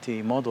the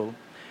safety model.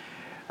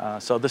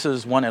 So this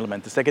is one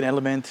element. The second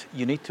element,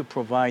 you need to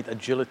provide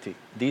agility.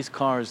 These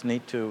cars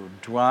need to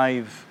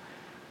drive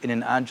in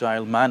an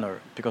agile manner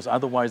because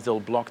otherwise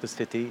they'll block the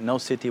city. No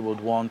city would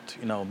want,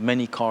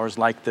 many cars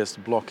like this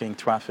blocking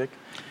traffic.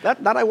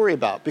 That I worry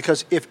about,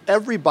 because if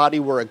everybody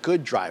were a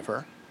good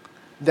driver,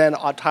 then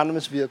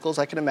autonomous vehicles,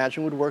 I can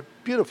imagine, would work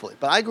beautifully.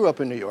 But I grew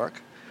up in New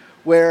York,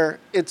 where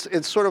it's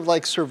sort of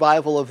like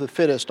survival of the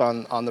fittest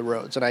on the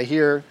roads. And I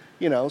hear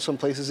some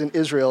places in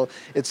Israel,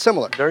 it's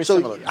similar. Very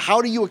similar. So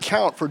how do you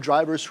account for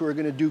drivers who are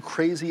going to do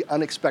crazy,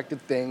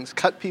 unexpected things,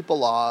 cut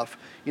people off,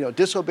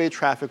 disobey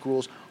traffic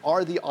rules?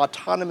 Are the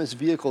autonomous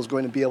vehicles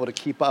going to be able to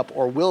keep up,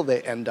 or will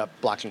they end up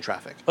blocking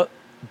traffic?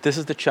 This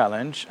is the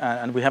challenge,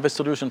 and we have a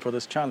solution for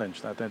this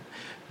challenge. That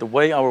the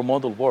way our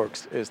model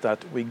works is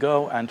that we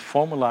go and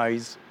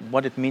formalize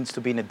what it means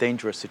to be in a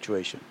dangerous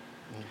situation.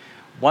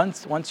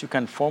 Once you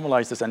can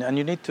formalize this, and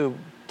you need to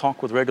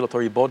talk with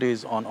regulatory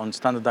bodies on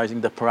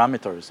standardizing the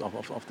parameters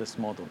of this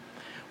model.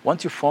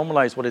 Once you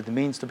formalize what it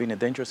means to be in a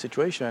dangerous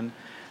situation,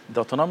 the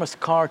autonomous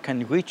car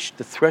can reach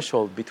the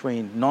threshold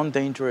between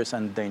non-dangerous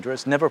and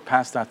dangerous, never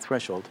pass that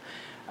threshold.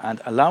 And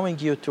allowing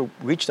you to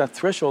reach that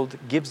threshold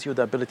gives you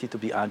the ability to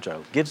be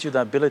agile, gives you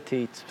the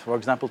ability, for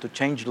example, to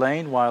change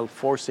lane while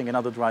forcing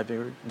another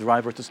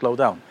driver to slow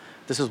down.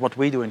 This is what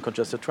we do in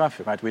congested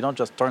traffic, right? We don't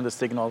just turn the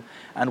signal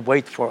and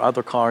wait for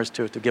other cars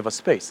to give us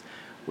space.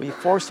 We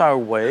force our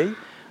way,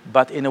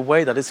 but in a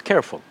way that is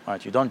careful,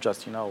 right? You don't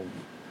just,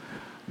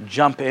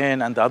 jump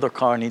in and the other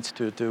car needs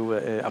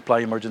to apply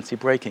emergency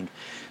braking.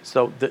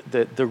 So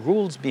the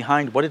rules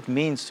behind what it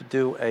means to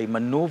do a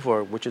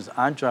maneuver which is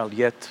agile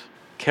yet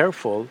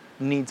careful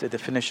needs a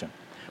definition.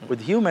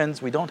 With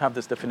humans, we don't have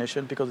this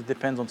definition because it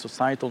depends on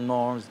societal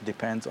norms,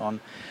 depends on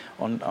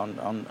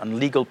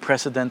legal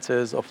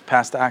precedences of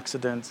past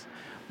accidents.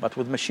 But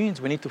with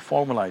machines, we need to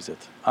formalize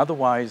it.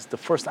 Otherwise, the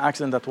first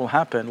accident that will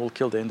happen will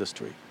kill the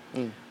industry.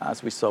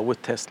 As we saw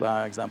with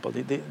Tesla, example.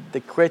 They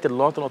created a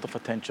lot of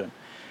attention.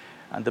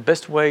 And the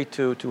best way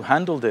to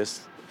handle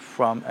this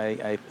from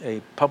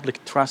a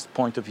public trust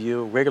point of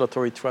view,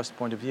 regulatory trust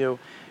point of view,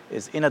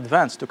 is in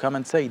advance to come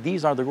and say,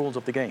 these are the rules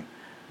of the game.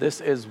 This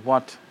is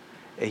what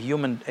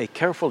a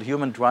careful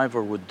human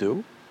driver would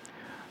do,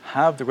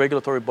 have the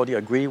regulatory body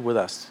agree with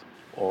us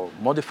or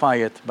modify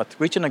it, but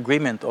reach an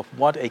agreement of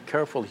what a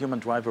careful human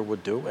driver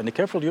would do. And a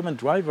careful human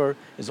driver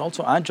is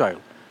also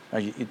agile.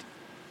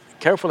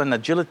 Careful and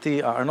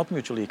agility are not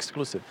mutually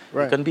exclusive.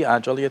 Right. You can be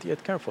agile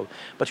yet careful,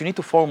 but you need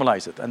to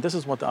formalize it. And this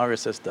is what the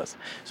RSS does.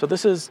 So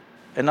this is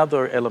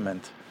another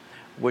element,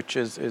 which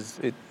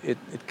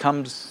it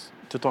comes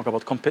to talk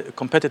about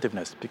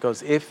competitiveness,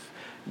 because if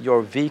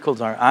your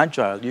vehicles are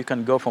agile, you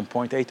can go from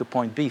point A to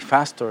point B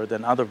faster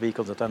than other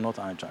vehicles that are not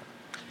agile.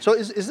 So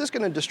is this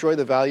going to destroy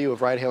the value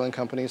of ride-hailing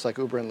companies like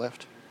Uber and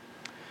Lyft?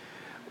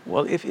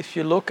 Well, if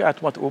you look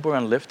at what Uber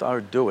and Lyft are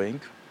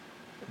doing,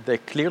 they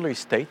clearly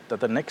state that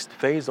the next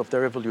phase of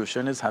their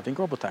evolution is having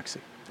robotaxi.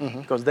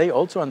 Because they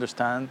also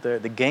understand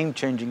the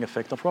game-changing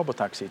effect of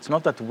robotaxi. It's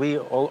not that we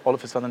all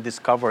of a sudden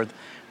discovered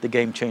the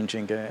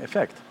game-changing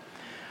effect.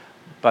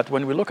 But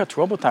when we look at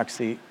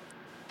robotaxi,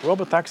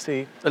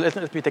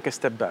 let me take a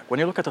step back. When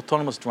you look at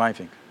autonomous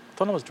driving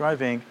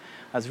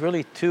has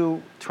really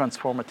two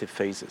transformative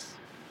phases.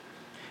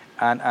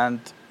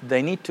 And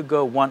they need to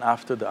go one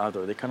after the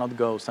other. They cannot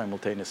go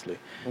simultaneously.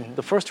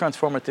 The first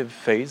transformative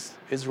phase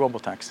is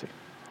robotaxi.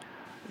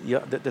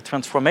 The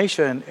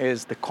transformation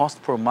is the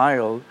cost per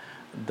mile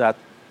that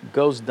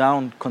goes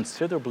down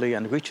considerably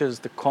and reaches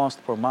the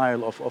cost per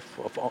mile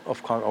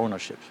of car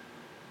ownership.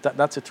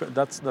 That's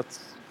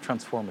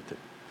transformative.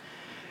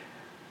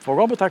 For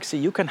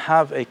robotaxi, you can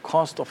have a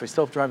cost of a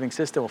self-driving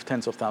system of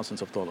tens of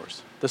thousands of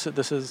dollars.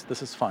 This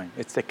is fine.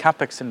 It's a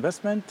capex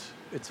investment.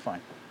 It's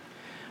fine.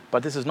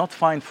 But this is not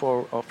fine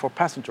for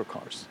passenger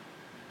cars.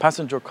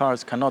 Passenger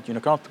cars cannot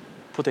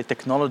put a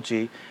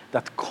technology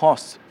that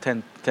costs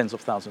tens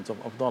of thousands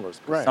of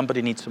dollars. Right.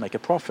 Somebody needs to make a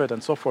profit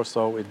and so forth.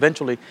 So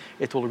eventually,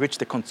 it will reach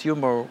the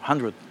consumer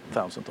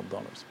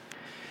 $100,000.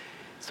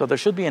 So there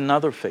should be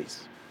another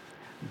phase.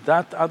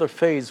 That other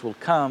phase will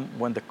come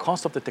when the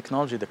cost of the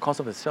technology, the cost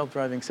of the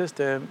self-driving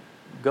system,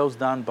 goes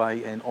down by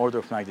an order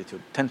of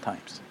magnitude, 10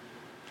 times.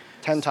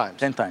 10 times?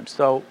 10 times,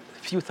 so a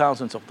few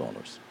thousands of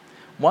dollars.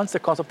 Once the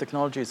cost of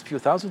technology is a few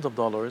thousands of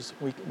dollars,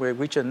 we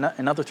reach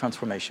another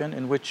transformation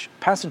in which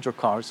passenger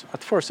cars,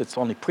 at first it's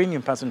only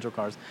premium passenger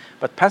cars,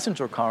 but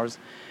passenger cars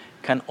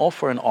can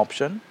offer an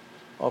option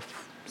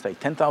of, say,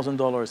 $10,000,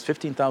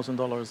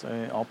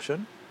 $15,000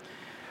 option,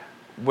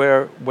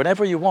 where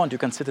whenever you want, you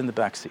can sit in the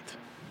back seat.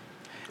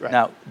 Right.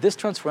 Now, this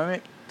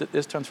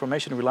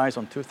transformation relies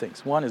on two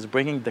things. One is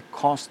bringing the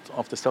cost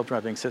of the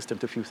self-driving system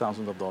to a few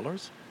thousands of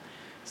dollars.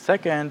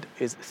 Second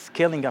is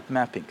scaling up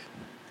mapping.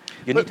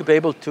 You need to be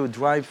able to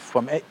drive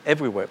from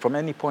everywhere, from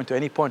any point to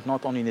any point,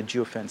 not only in a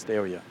geofenced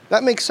area.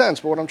 That makes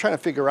sense, but what I'm trying to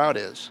figure out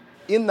is,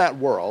 in that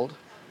world,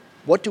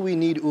 what do we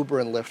need Uber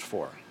and Lyft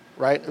for,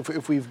 right?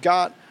 If we've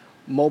got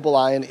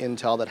Mobileye and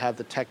Intel that have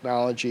the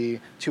technology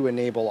to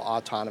enable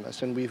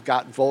autonomous, and we've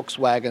got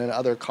Volkswagen and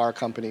other car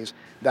companies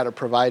that are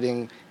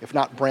providing, if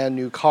not brand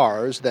new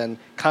cars, then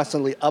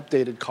constantly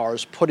updated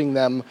cars, putting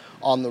them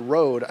on the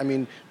road. I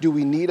mean, do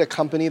we need a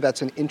company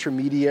that's an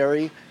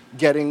intermediary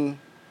getting,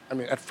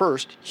 at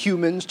first,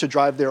 humans to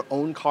drive their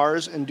own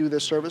cars and do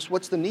this service?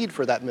 What's the need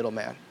for that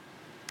middleman?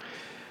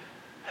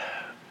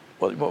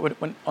 Well,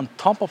 when on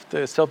top of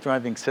the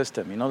self-driving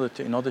system, in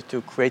order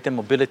to create a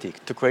mobility,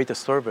 to create a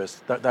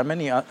service, there are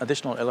many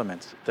additional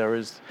elements. There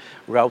is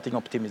routing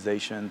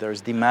optimization, there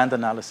is demand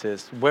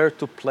analysis, where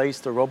to place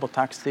the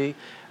robotaxi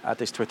at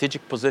a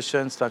strategic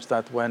position such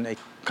that when a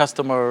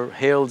customer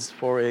hails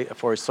for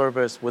a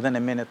service, within a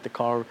minute the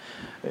car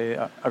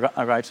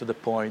arrives to the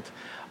point.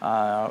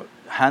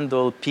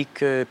 Handle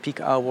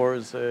peak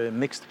hours,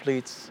 mixed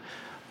fleets.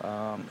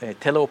 A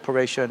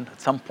teleoperation, at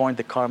some point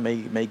the car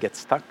may get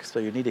stuck, so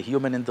you need a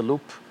human in the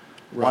loop,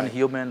 right. One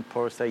human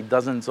per, say,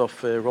 dozens of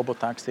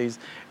robotaxis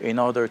in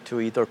order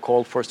to either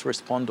call first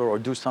responder or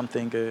do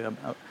something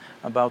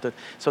about it.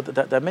 So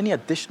there are many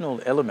additional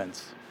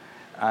elements.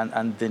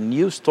 And the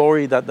new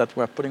story that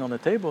we're putting on the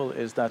table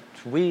is that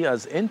we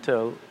as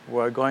Intel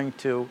were going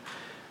to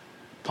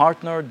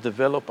partner,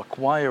 develop,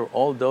 acquire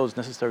all those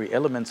necessary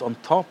elements on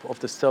top of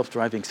the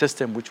self-driving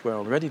system, which we're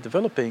already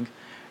developing,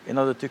 in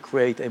order to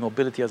create a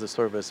mobility as a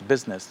service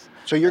business.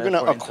 So you're going to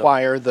for Intel.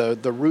 acquire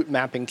the route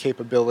mapping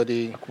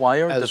capability.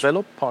 Acquire,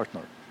 develop,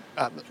 partner.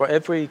 For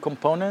every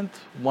component,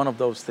 one of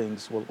those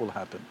things will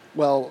happen.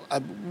 Well,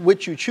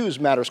 which you choose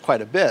matters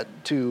quite a bit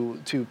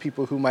to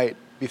people who might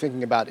be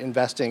thinking about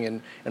investing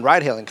in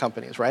ride-hailing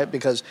companies, right?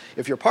 Because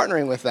if you're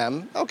partnering with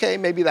them, okay,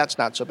 maybe that's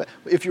not so bad.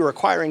 If you're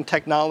acquiring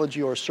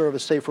technology or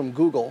service, say from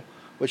Google,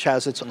 which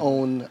has its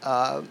own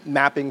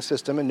mapping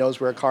system and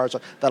knows where cars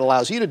are, that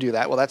allows you to do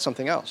that, well, that's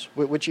something else.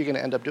 Which you're going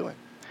to end up doing?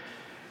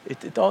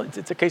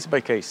 It's a case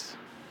by case.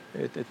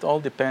 It all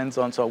depends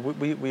on, so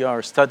we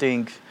are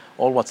studying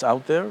all what's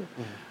out there,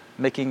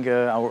 making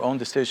our own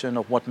decision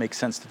of what makes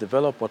sense to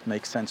develop, what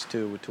makes sense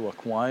to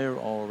acquire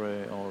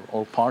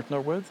or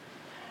partner with.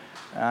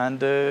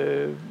 And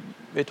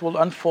it will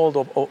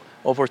unfold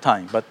over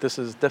time, but this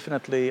is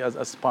definitely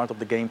as part of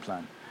the game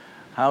plan.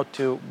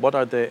 What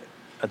are the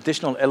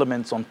additional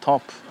elements on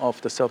top of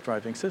the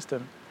self-driving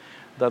system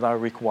that are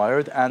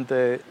required? And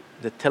the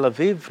Tel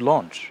Aviv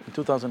launch in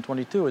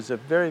 2022 is a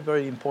very,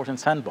 very important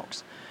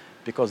sandbox,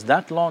 because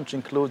that launch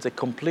includes a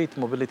complete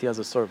mobility as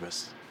a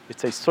service.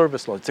 It's a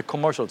service launch, it's a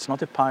commercial, it's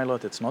not a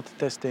pilot, it's not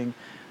testing.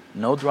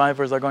 No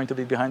drivers are going to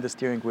be behind the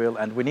steering wheel,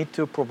 and we need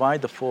to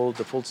provide the full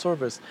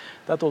service.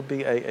 That will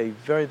be a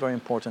very, very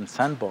important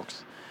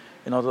sandbox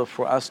in order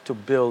for us to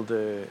build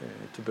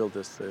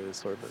this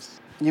service.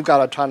 You've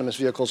got autonomous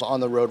vehicles on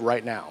the road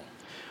right now.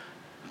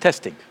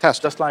 Testing.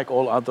 Just like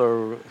all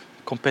other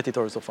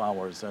competitors of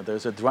ours.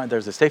 There's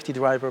a safety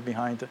driver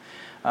behind.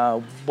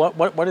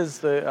 What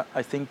is,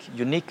 I think,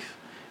 unique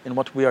in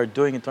what we are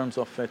doing in terms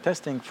of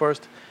testing?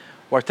 First,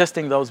 we're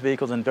testing those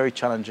vehicles in very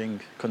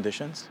challenging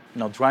conditions.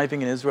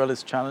 Driving in Israel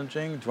is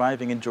challenging.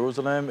 Driving in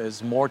Jerusalem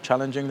is more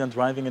challenging than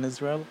driving in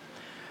Israel.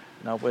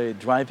 We're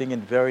driving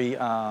in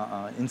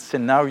in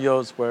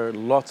scenarios where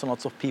lots and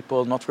lots of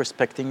people not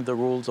respecting the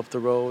rules of the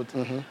road,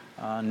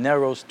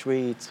 narrow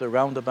streets,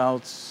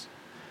 roundabouts,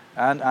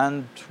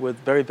 and with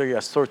very, very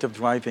assertive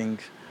driving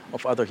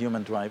of other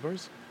human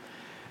drivers.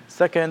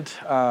 Second,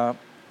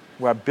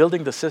 we're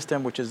building the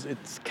system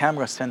it's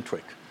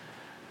camera-centric.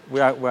 We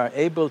are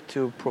able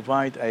to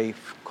provide a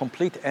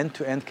complete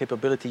end-to-end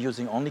capability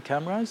using only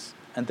cameras,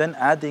 and then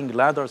adding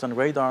lidars and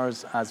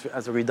radars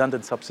as a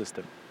redundant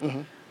subsystem.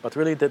 But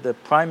really,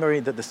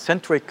 the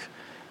centric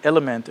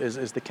element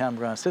is the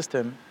camera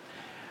system.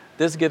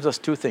 This gives us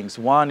two things.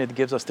 One, it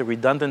gives us the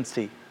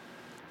redundancy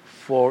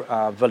for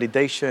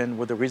validation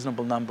with a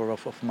reasonable number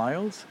of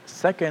miles.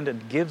 Second,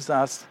 it gives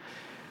us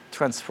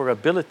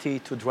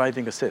transferability to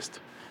driving assist.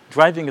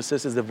 Driving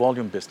assist is a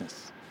volume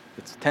business.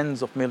 It's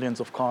tens of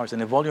millions of cars.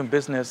 In a volume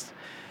business,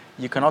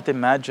 you cannot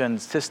imagine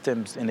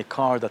systems in a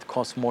car that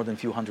cost more than a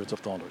few hundreds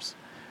of dollars.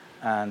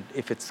 And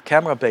if it's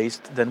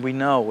camera-based, then we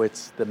know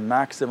it's the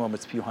maximum,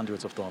 it's a few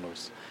hundreds of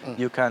dollars.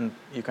 You can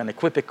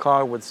equip a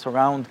car with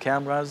surround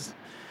cameras,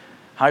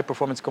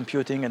 high-performance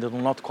computing, and it will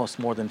not cost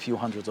more than a few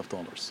hundreds of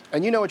dollars.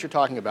 And you know what you're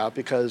talking about,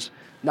 because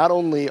not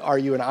only are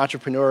you an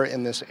entrepreneur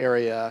in this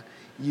area,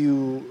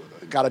 you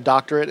got a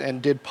doctorate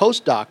and did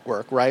postdoc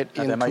work, right,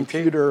 in MIT,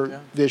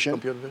 computer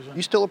vision.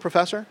 You still a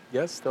professor?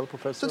 Yes, still a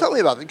professor. So tell me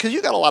about it, because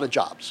you got a lot of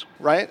jobs,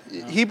 right?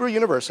 Hebrew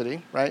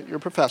University, right? You're a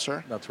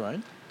professor. That's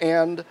right.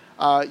 And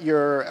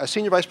you're a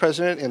senior vice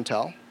president at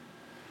Intel,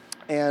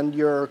 and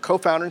you're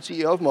co-founder and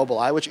CEO of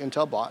Mobileye, which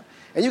Intel bought.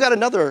 And you got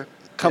another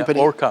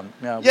company. Orcam.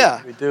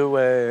 We do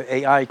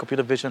AI,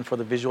 computer vision for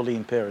the visually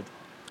impaired.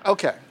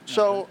 Okay,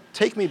 so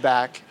take me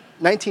back.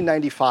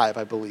 1995,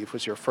 I believe,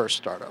 was your first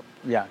startup.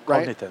 Yeah,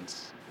 right?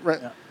 Cognitance.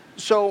 Right. Yeah.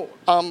 So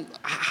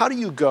how do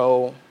you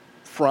go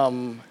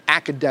from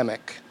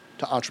academic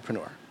to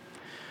entrepreneur?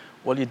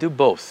 Well, you do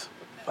both.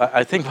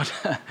 I think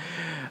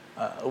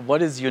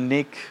what is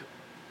unique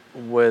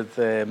with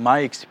my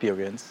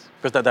experience,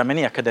 because there are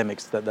many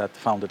academics that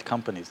founded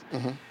companies,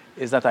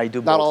 is that I do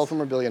both. Not all of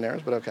them are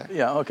billionaires, but okay.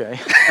 Yeah, okay.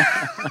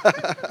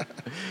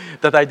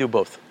 That I do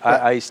both.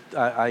 Right.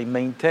 I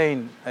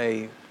maintain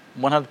a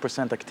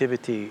 100%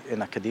 activity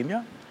in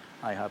academia.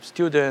 I have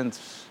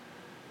students,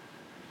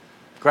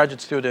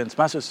 graduate students,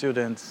 master's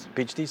students,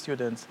 PhD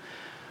students,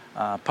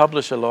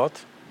 publish a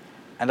lot.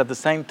 And at the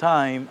same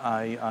time,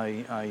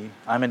 I'm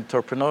an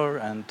entrepreneur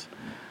and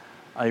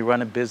I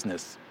run a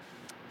business.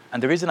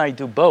 And the reason I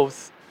do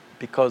both,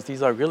 because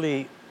these are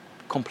really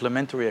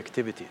complementary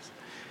activities.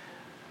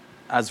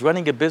 As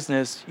running a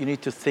business, you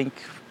need to think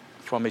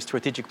from a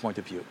strategic point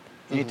of view.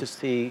 You need to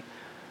see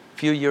a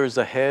few years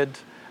ahead.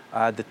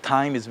 The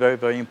time is very,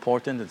 very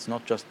important. It's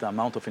not just the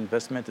amount of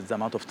investment, it's the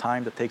amount of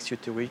time that takes you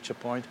to reach a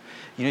point.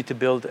 You need to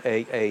build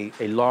a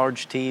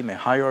large team, a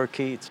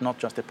hierarchy. It's not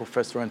just a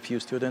professor and few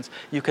students.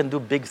 You can do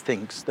big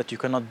things that you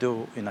cannot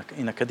do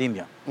in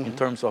academia in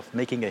terms of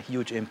making a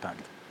huge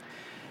impact.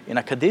 In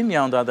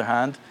academia, on the other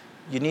hand,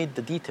 you need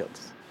the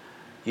details.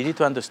 You need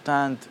to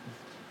understand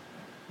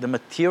the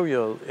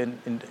material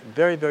in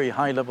very, very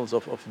high levels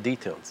of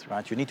details,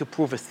 right? You need to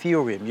prove a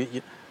theorem.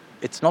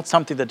 It's not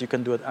something that you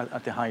can do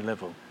at a high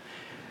level.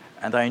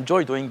 And I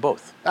enjoy doing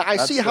both. I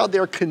see how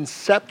they're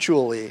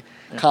conceptually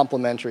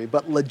complementary,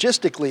 but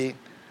logistically,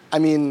 I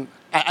mean,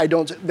 I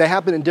don't. They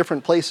happen in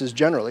different places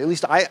generally. At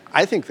least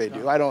I think they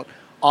do. I don't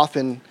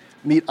often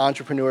meet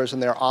entrepreneurs in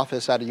their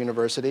office at a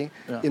university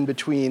in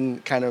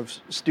between kind of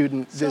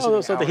student visiting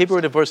So the hours. Hebrew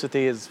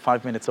University is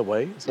 5 minutes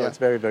away, so it's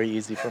very, very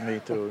easy for me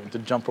to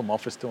jump from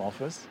office to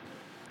office.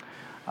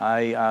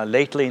 I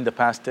lately, in the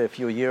past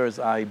few years,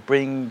 I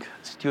bring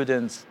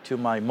students to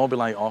my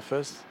Mobileye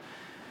office,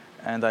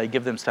 and I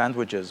give them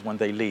sandwiches when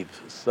they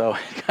leave. So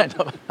kind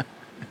of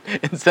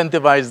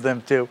incentivize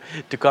them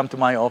to come to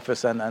my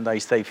office, and I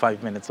save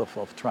 5 minutes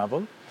of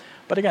travel.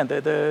 But again,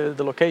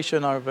 the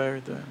location are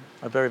very,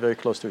 very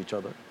close to each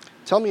other.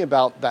 Tell me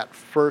about that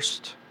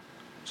first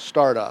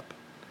startup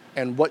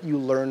and what you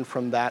learned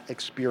from that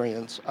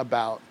experience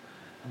about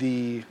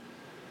the,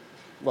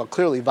 well,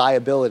 clearly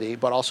viability,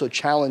 but also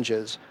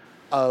challenges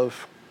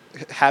of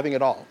having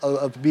it all,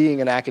 of being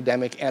an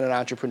academic and an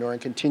entrepreneur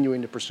and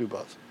continuing to pursue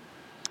both.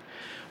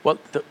 Well,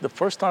 the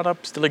first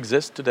startup still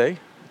exists today.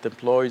 It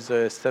employs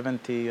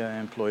 70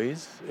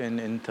 employees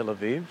in Tel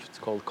Aviv. It's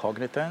called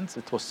Cognitance.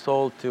 It was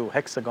sold to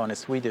Hexagon, a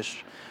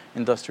Swedish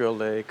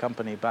industrial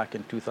company, back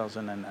in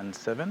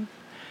 2007.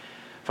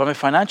 From a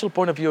financial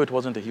point of view, it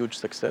wasn't a huge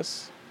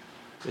success.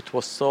 It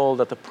was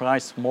sold at a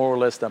price more or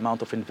less the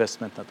amount of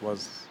investment that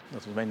was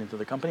made into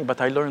the company,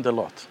 but I learned a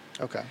lot.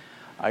 Okay.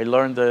 I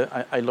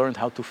learned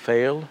how to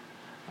fail.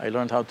 I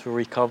learned how to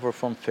recover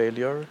from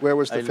failure. Where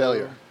was the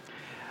failure?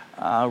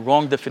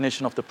 Wrong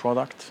definition of the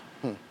product.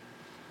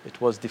 It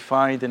was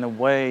defined in a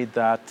way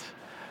that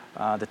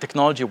the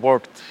technology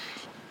worked.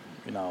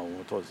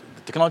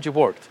 The technology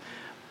worked,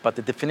 but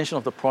the definition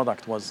of the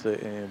product was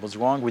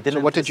wrong. We didn't.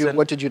 So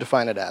what did you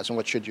define it as, and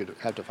what should you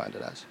have defined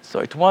it as?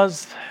 So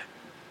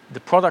the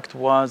product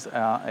was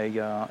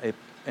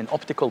an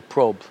optical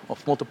probe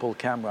of multiple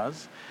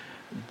cameras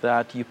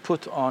that you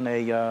put on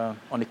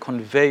a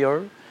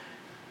conveyor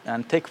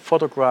and take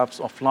photographs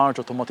of large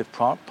automotive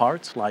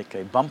parts, like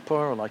a bumper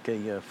or like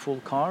a full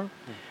car,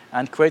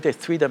 and create a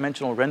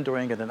three-dimensional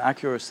rendering at an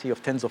accuracy of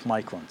tens of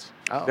microns.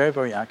 Very,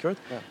 very accurate,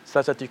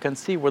 such that you can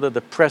see whether the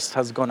press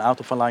has gone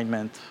out of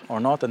alignment or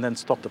not, and then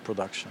stop the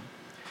production.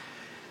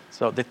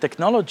 So the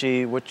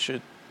technology, which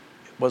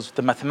was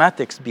the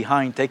mathematics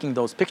behind taking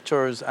those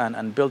pictures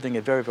and building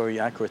a very, very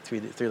accurate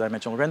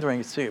three-dimensional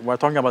rendering. We're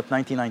talking about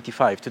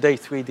 1995. Today,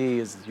 3D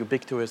is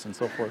ubiquitous and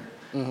so forth.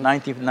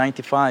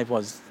 1995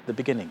 was the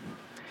beginning.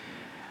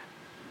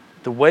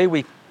 The way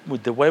we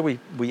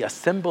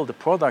assemble the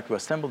product,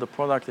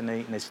 in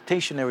a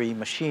stationary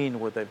machine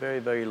with a very,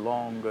 very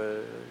long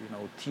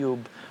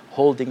tube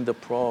holding the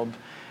probe.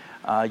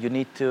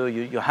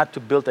 You had to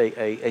build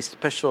a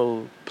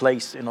special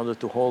place in order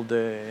to hold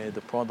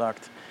the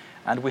product.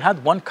 And we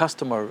had one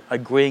customer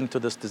agreeing to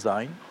this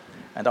design.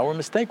 And our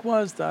mistake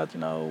was that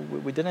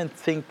we didn't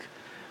think,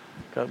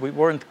 we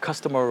weren't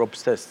customer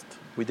obsessed.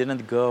 We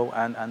didn't go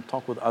and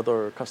talk with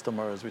other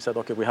customers. We said,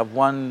 okay, we have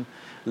one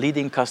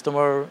leading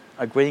customer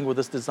agreeing with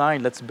this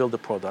design, let's build a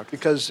product.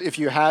 Because if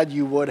you had,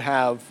 you would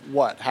have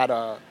what? Had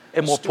a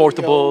more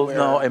portable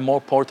machine,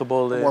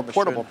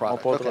 product. More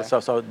portable. Okay.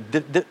 So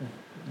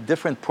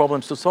different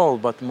problems to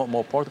solve, but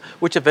more portable,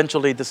 which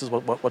eventually this is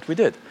what we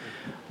did.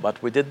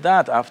 But we did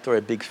that after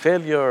a big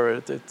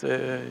failure.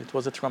 It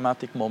was a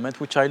traumatic moment,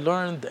 which I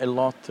learned a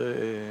lot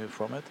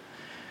from it.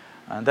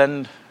 And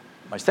then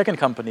my second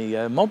company,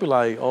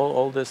 Mobileye,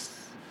 all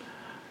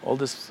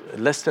this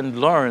lesson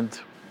learned,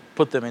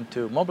 put them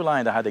into Mobileye,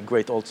 and I had a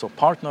great also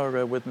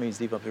partner with me,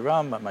 Ziv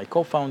Aviram, my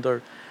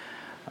co-founder.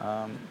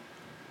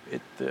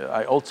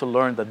 I also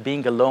learned that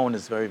being alone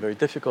is very, very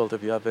difficult.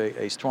 If you have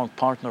a strong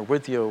partner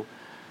with you,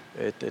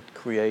 it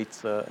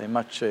creates a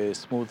much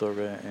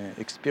smoother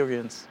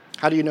experience.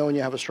 How do you know when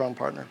you have a strong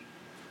partner?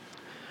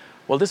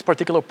 Well, this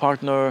particular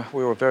partner,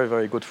 we were very,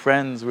 very good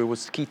friends. We would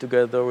ski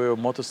together. We had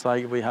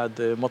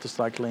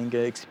motorcycling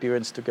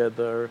experience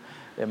together,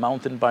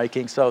 mountain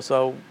biking.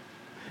 So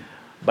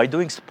by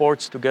doing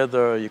sports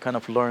together, you kind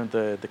of learn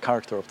the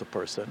character of the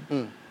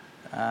person.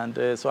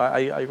 And so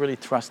I really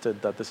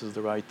trusted that this is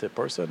the right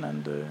person,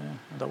 and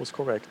that was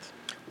correct.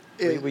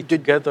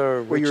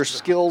 Were your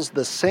skills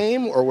the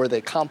same, or were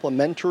they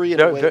complementary?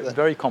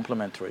 Very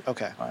complementary.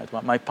 Okay.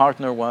 Right. My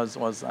partner was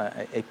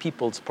a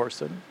people's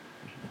person,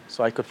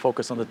 so I could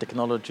focus on the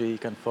technology. He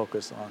can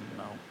focus on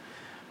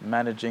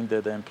managing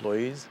the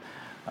employees.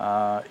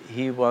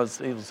 He was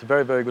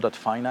very, very good at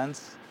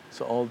finance.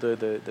 So all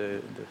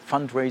the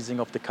fundraising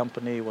of the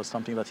company was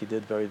something that he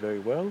did very, very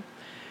well.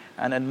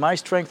 And my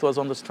strength was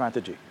on the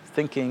strategy,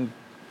 thinking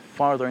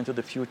farther into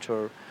the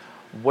future,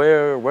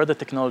 where the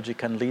technology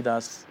can lead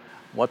us,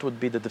 what would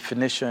be the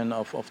definition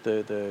of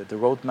the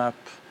roadmap,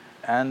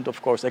 and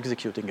of course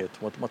executing it.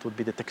 What would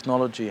be the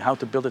technology, how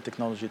to build a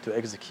technology to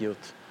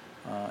execute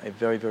a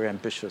very, very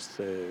ambitious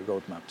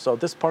roadmap. So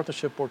this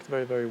partnership worked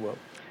very, very well.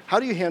 How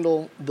do you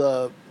handle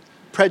the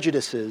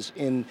prejudices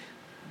in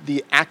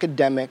the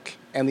academic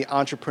and the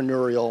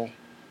entrepreneurial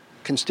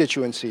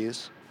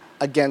constituencies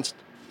against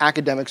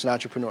academics and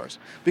entrepreneurs?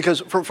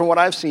 Because from what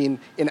I've seen,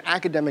 in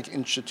academic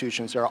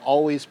institutions, there are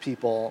always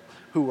people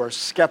who are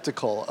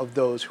skeptical of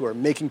those who are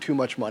making too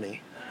much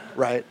money,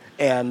 right?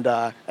 And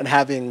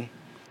having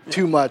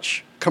too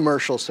much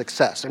commercial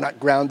success. They're not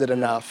grounded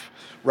enough,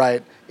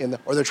 right?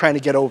 Or they're trying to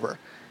get over.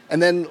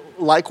 And then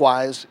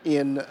likewise,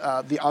 in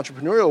the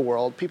entrepreneurial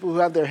world, people who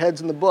have their heads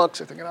in the books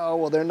are thinking, oh,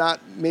 well, they're not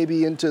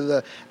maybe into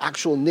the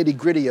actual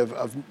nitty-gritty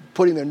of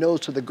putting their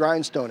nose to the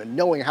grindstone and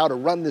knowing how to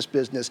run this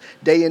business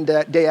day in,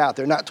 day out.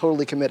 They're not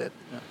totally committed.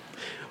 Yeah.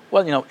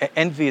 Well,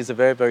 envy is a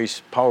very, very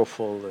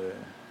powerful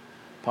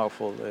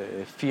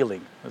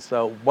feeling.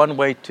 So one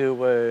way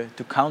to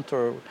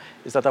counter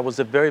is that I was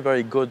a very,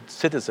 very good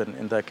citizen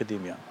in the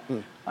academia.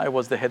 I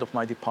was the head of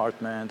my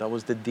department. I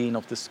was the dean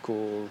of the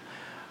school.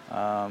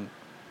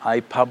 I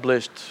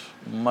published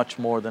much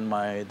more than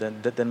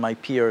my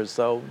peers.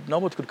 So no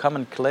one could come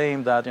and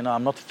claim that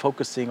I'm not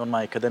focusing on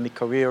my academic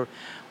career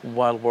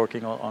while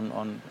working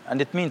on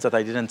and it means that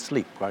I didn't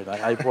sleep, right?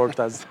 I worked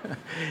as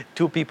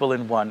two people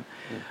in one.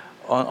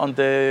 On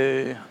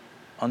the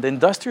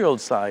industrial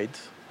side,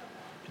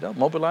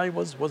 Mobileye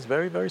was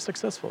very, very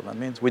successful. That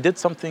means we did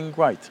something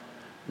right.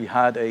 We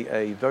had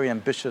a very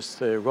ambitious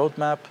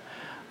roadmap.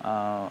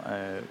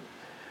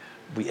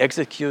 We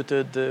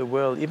executed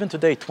well. Even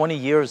today, 20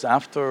 years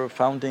after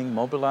founding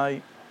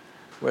Mobileye,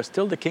 we're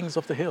still the kings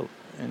of the hill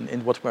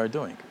in what we're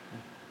doing.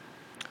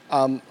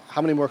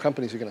 How many more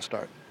companies are you going to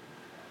start?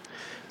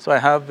 So I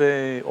have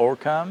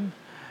Orcam.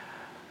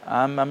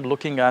 I'm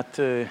looking at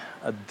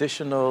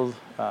additional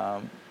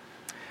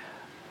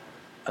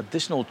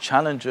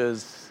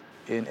challenges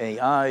in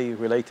AI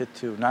related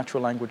to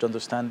natural language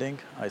understanding.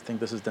 I think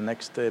this is the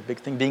next big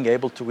thing, being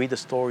able to read a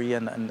story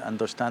and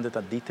understand it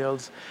at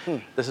details.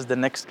 This is the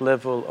next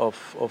level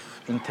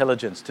of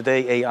intelligence.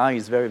 Today, AI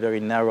is very,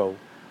 very narrow.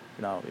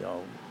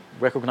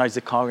 Recognize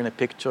the car in a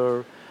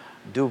picture,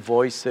 do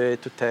voice to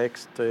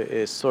text,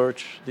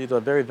 search. These are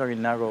very, very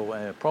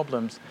narrow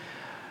problems.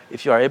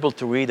 If you are able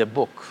to read a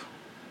book,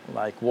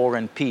 like War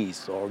and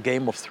Peace or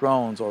Game of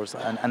Thrones,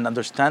 and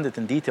understand it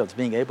in details,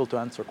 being able to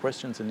answer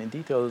questions in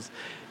details,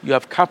 you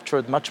have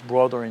captured much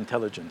broader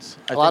intelligence.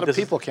 A lot of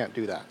people can't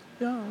do that.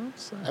 Yeah.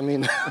 I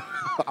mean,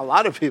 a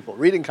lot of people.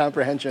 Reading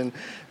comprehension,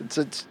 it's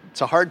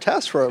a hard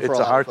test for a lot of folks.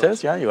 It's a hard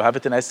test, yeah. You have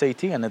it in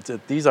SAT, and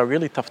these are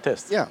really tough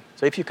tests. Yeah.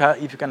 So if you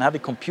can have a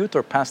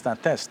computer pass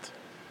that test,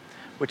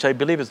 which I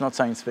believe is not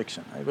science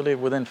fiction, I believe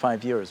within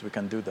 5 years we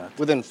can do that.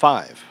 Within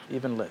 5?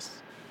 Even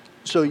less.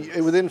 So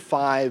within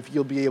 5,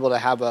 you'll be able to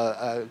have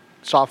a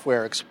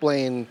software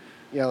explain,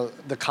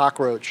 the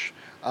cockroach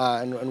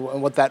and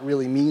what that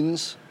really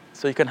means.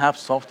 So you can have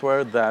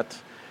software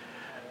that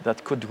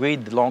could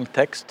read long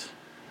text,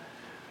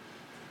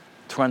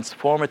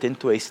 transform it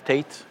into a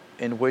state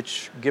in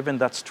which, given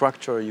that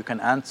structure, you can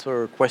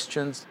answer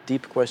questions,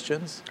 deep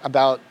questions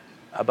about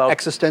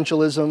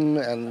existentialism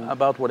and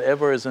about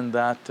whatever is in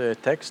that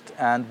text,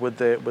 and with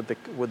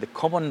the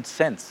common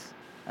sense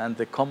and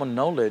the common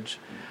knowledge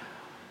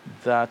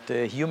that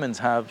humans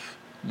have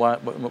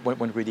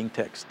when reading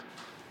text.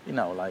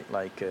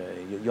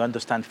 You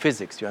understand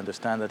physics. You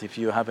understand that if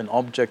you have an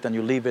object and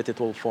you leave it, it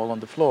will fall on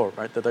the floor,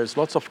 right? That there's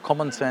lots of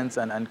common sense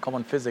and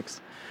common physics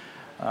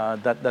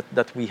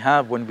that we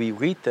have when we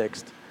read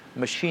text.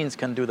 Machines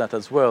can do that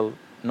as well.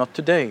 Not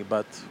today,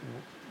 but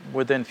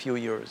within a few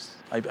years,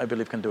 I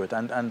believe can do it.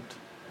 And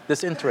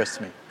this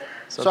interests me.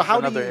 So how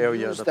do you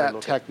use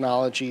that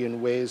technology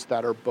in ways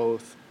that are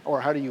both,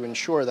 or how do you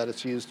ensure that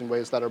it's used in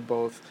ways that are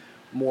both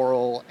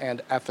moral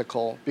and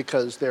ethical?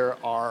 Because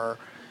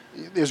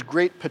there's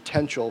great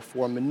potential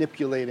for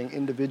manipulating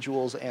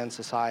individuals and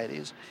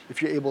societies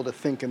if you're able to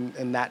think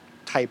in that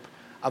type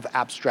of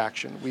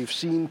abstraction. We've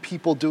seen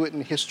people do it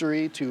in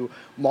history to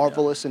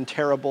marvelous and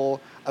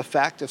terrible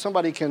effect. If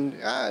somebody can,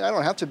 I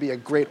don't have to be a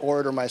great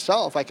orator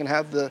myself, I can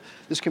have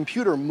this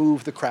computer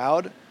move the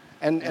crowd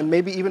and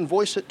maybe even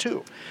voice it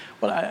too.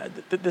 Well,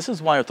 this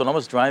is why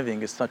autonomous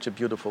driving is such a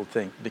beautiful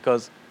thing,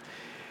 because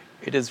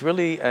it is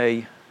really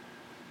a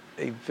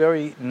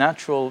very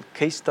natural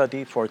case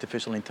study for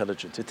artificial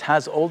intelligence. It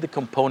has all the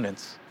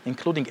components,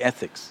 including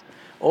ethics,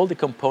 all the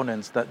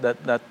components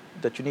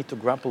that you need to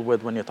grapple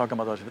with when you're talking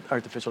about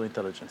artificial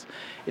intelligence.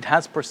 It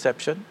has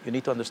perception. You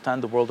need to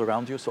understand the world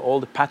around you. So all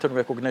the pattern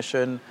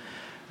recognition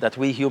that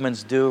we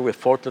humans do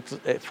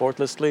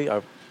effortlessly,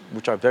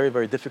 which are very,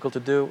 very difficult to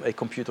do, a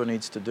computer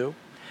needs to do.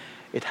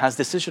 It has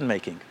decision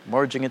making.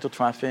 Merging into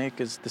traffic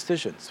is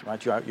decisions,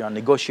 right? You are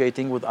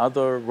negotiating with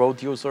other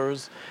road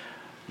users.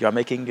 You are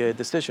making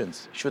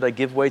decisions. Should I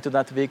give way to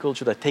that vehicle?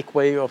 Should I take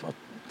way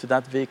to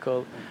that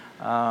vehicle?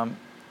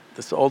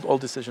 This is all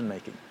decision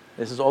making.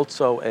 This is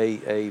also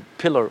a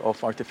pillar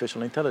of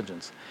artificial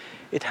intelligence.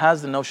 It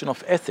has the notion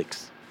of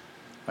ethics.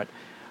 Right?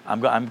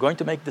 I'm going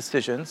to make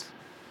decisions.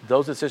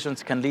 Those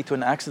decisions can lead to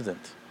an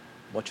accident.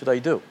 What should I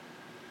do?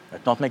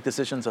 Right? Not make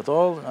decisions at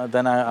all.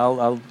 Then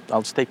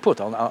I'll stay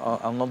put.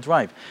 I'll not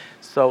drive.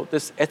 So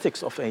this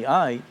ethics of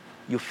AI,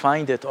 you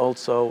find it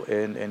also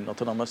in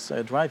autonomous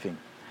driving.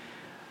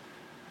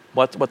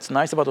 What's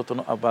nice about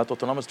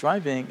autonomous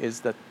driving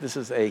is that this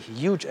is a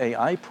huge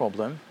AI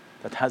problem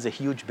that has a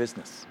huge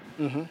business.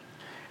 Mm-hmm.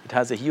 It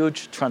has a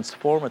huge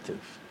transformative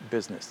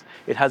business.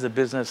 It has a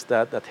business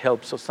that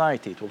helps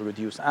society. It will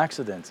reduce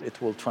accidents.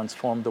 It will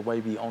transform the way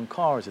we own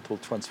cars. It will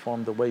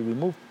transform the way we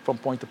move from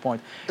point to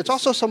point. It's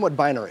also somewhat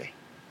binary.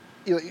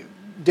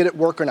 Did it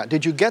work or not?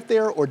 Did you get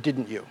there or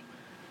didn't you?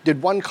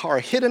 Did one car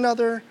hit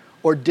another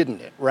or didn't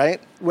it, right?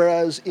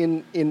 Whereas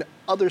in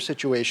other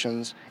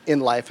situations in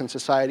life and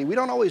society, we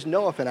don't always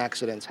know if an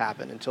accident's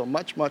happened until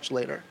much, much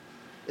later.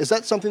 Is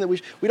that something that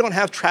we don't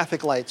have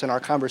traffic lights in our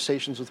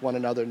conversations with one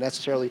another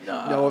necessarily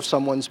know if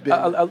someone's been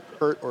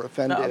hurt or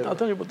offended? I'll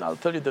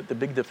tell you the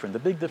big difference. The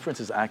big difference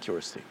is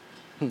accuracy.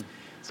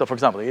 So, for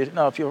example,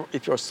 if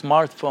your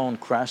smartphone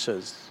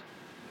crashes,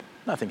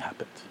 nothing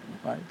happened,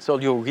 right? So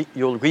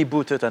you'll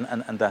reboot it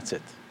and that's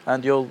it,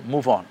 and you'll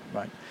move on,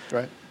 right?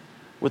 Right.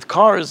 With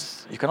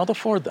cars, you cannot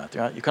afford that.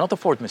 Right? You cannot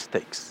afford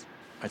mistakes,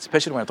 right?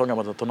 Especially when you're talking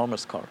about an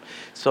autonomous car.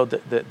 So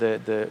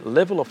the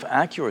level of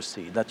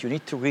accuracy that you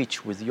need to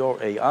reach with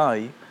your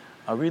AI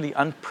are really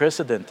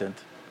unprecedented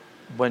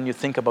when you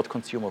think about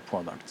consumer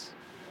products.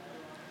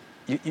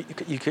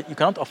 You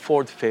cannot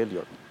afford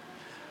failure.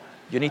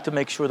 You need to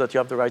make sure that you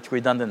have the right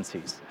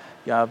redundancies.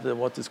 You have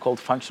what is called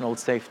functional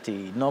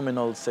safety,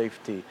 nominal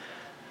safety.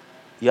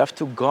 You have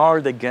to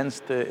guard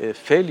against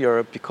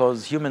failure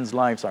because humans'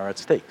 lives are at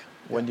stake.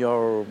 When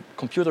your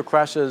computer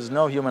crashes,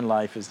 no human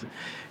life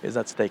is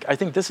at stake. I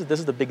think this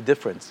is the big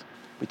difference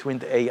between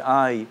the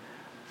AI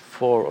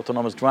for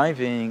autonomous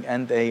driving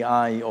and the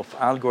AI of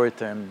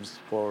algorithms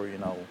for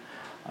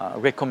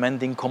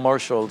recommending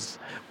commercials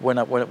when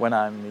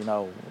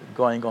I'm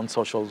going on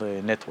social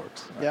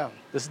networks. Yeah.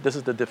 This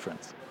is the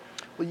difference.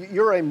 Well,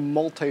 you're a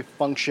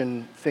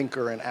multifunction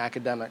thinker and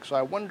academic, so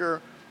I wonder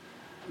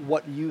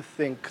what you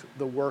think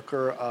the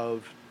worker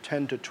of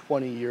 10 to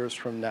 20 years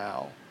from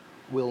now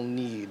will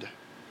need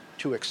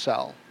to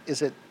excel.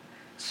 Is it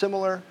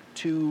similar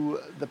to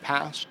the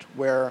past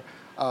where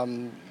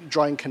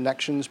drawing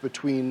connections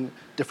between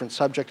different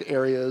subject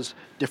areas,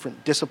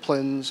 different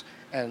disciplines,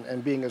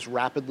 and being as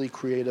rapidly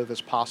creative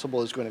as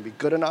possible is going to be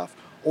good enough?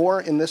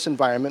 Or in this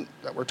environment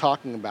that we're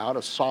talking about,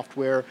 of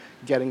software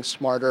getting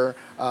smarter,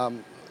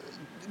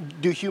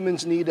 do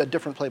humans need a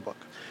different playbook?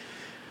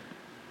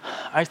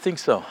 I think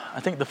so.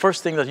 I think the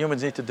first thing that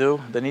humans need to do,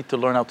 they need to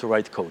learn how to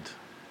write code.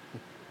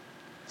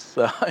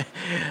 So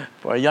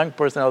for a young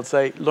person, I would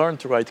say, learn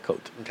to write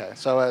code. Okay,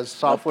 so as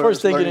software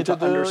is learning to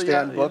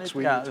understand books,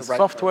 we need to write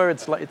software,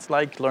 code. it's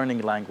like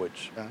learning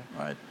language,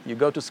 right? You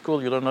go to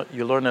school, you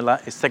learn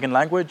a second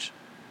language,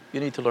 you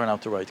need to learn how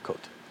to write code.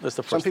 That's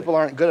the first Some people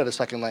aren't good at a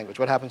second language.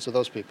 What happens to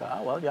those people?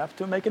 Well, you have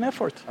to make an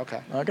effort.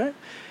 Okay.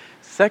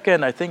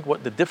 Second, I think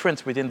what the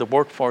difference within the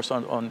workforce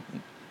on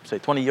say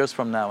 20 years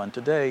from now and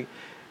today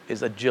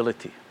is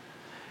agility.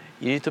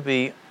 You need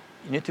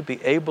to be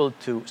able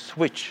to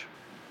switch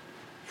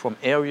from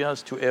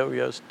areas to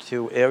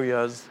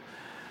areas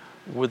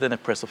within a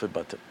press of a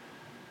button.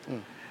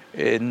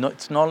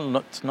 It's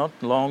not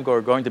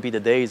longer going to be the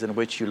days in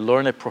which you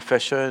learn a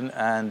profession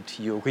and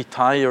you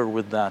retire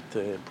with that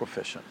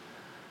profession.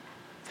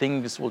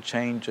 Things will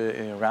change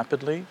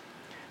rapidly.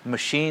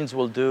 Machines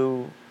will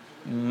do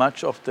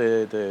much of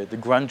the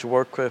grunge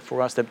work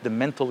for us, the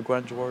mental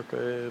grunge work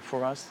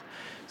for us.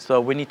 So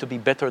we need to be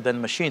better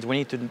than machines. We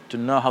need to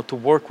know how to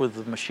work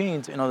with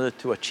machines in order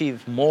to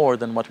achieve more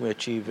than what we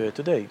achieve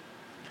today.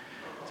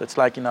 So it's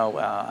like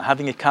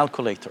having a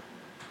calculator,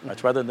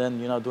 right? Rather than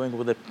doing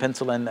with a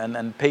pencil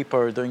and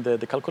paper doing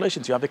the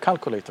calculations, you have a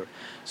calculator.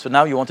 So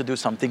now you want to do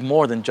something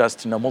more than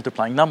just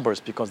multiplying numbers,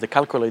 because the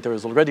calculator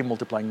is already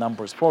multiplying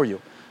numbers for you.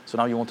 So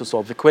now you want to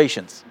solve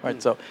equations, right?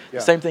 So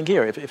the same thing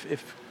here.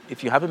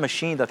 If you have a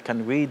machine that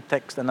can read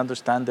text and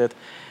understand it,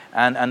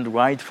 and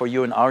write for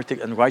you an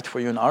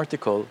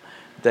article,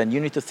 then you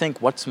need to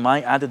think, what's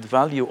my added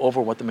value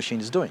over what the machine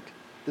is doing?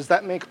 Does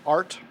that make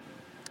art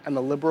and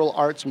the liberal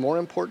arts more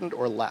important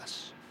or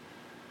less?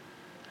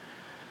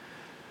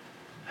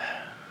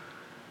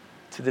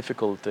 It's a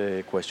difficult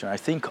question. I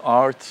think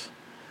art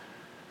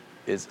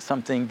is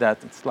something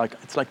that it's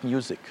like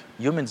music.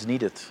 Humans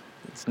need it.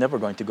 It's never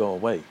going to go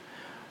away.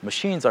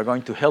 Machines are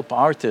going to help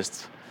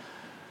artists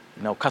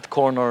cut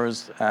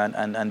corners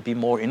and be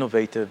more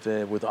innovative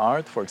with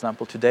art. For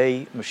example,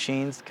 today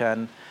machines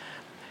can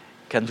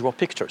draw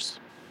pictures.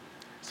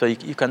 So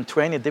you can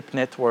train a deep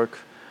network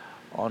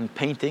on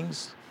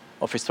paintings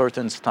of a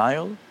certain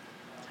style,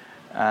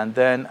 and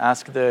then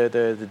ask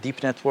the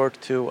deep network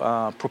to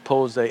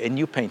propose a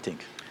new painting.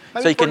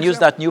 So you can use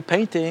that new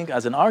painting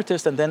as an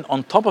artist, and then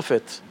on top of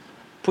it,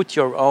 put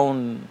your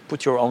own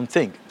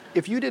thing.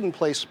 If you didn't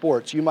play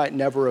sports, you might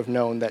never have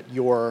known that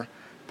your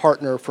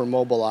partner for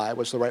Mobileye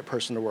was the right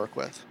person to work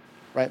with,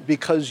 right?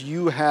 Because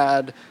you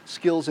had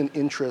skills and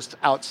interests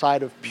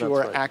outside of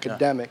pure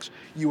academics.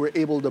 You were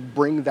able to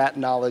bring that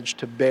knowledge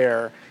to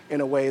bear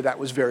in a way that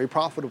was very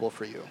profitable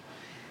for you.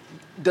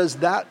 Does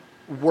that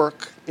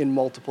work in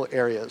multiple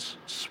areas?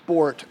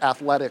 Sport,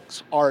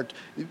 athletics, art,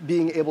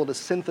 being able to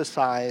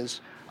synthesize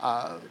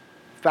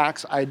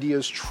facts,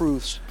 ideas,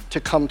 truths to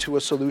come to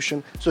a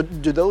solution. So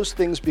do those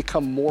things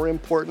become more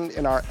important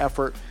in our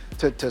effort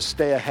to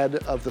stay ahead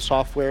of the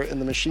software in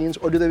the machines,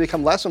 or do they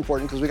become less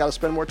important because we got to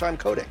spend more time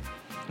coding?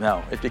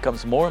 No, it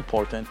becomes more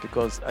important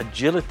because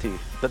agility,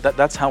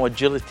 that's how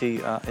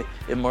agility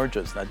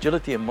emerges.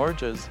 Agility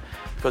emerges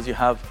because you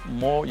have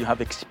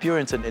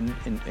experience in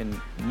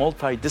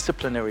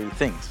multidisciplinary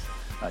things.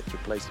 Right? You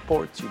play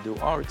sports, you do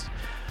arts.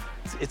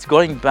 It's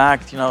going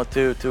back,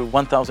 to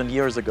 1,000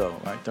 years ago,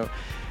 right?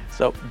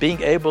 So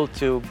being able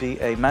to be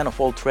a man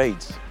of all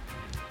trades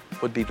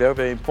would be very,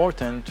 very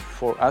important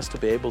for us to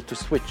be able to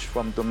switch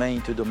from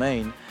domain to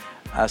domain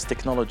as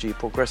technology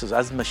progresses.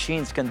 As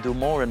machines can do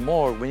more and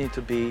more, we need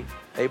to be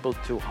able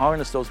to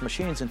harness those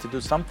machines and to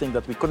do something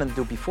that we couldn't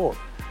do before.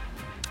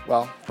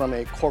 Well, from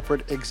a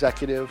corporate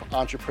executive,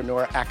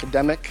 entrepreneur,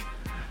 academic,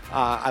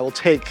 I will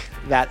take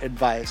that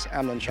advice.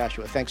 Amnon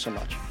Shashua, thanks so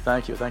much.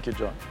 Thank you,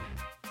 John.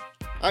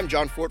 I'm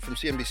John Fort from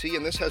CNBC,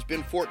 and this has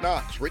been Fort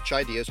Knox, Rich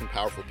Ideas and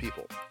Powerful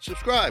People.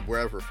 Subscribe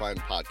wherever fine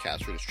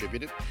podcasts are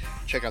distributed.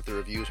 Check out the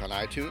reviews on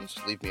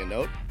iTunes. Leave me a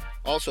note.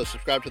 Also,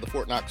 subscribe to the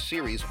Fort Knox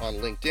series on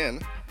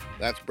LinkedIn.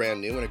 That's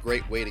brand new and a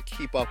great way to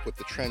keep up with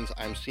the trends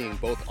I'm seeing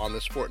both on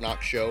this Fort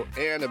Knox show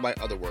and in my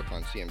other work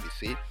on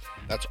CNBC.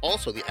 That's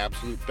also the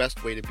absolute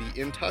best way to be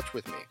in touch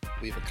with me.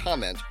 Leave a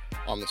comment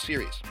on the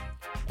series.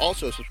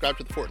 Also, subscribe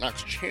to the Fort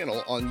Knox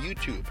channel on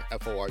YouTube,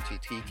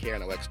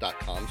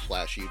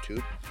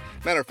 forttknox.com/YouTube.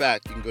 Matter of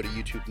fact, you can go to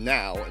YouTube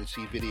now and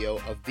see video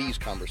of these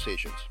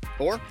conversations.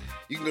 Or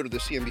you can go to the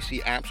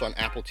CNBC apps on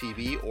Apple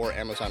TV or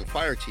Amazon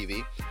Fire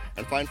TV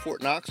and find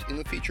Fort Knox in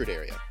the featured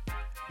area.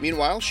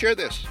 Meanwhile, share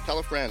this, tell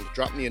a friend,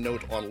 drop me a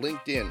note on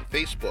LinkedIn,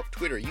 Facebook,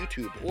 Twitter,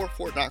 YouTube, or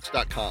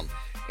fortknox.com.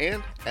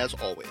 And as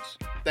always,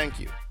 thank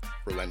you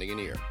for lending an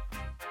ear.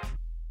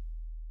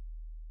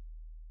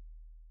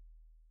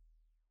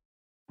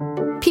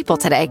 People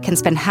today can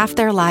spend half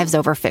their lives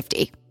over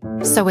 50.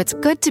 So it's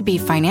good to be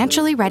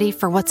financially ready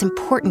for what's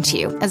important to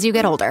you as you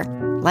get older,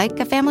 like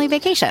a family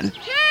vacation.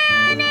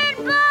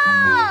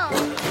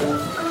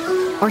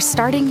 Or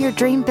starting your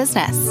dream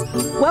business.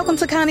 Welcome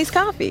to Connie's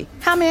Coffee.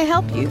 How may I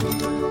help you?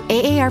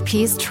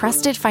 AARP's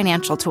trusted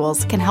financial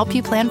tools can help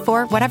you plan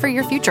for whatever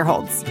your future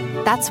holds.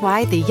 That's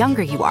why the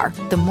younger you are,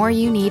 the more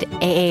you need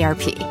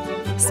AARP.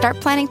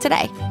 Start planning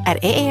today at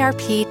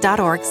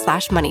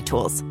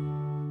aarp.org/moneytools.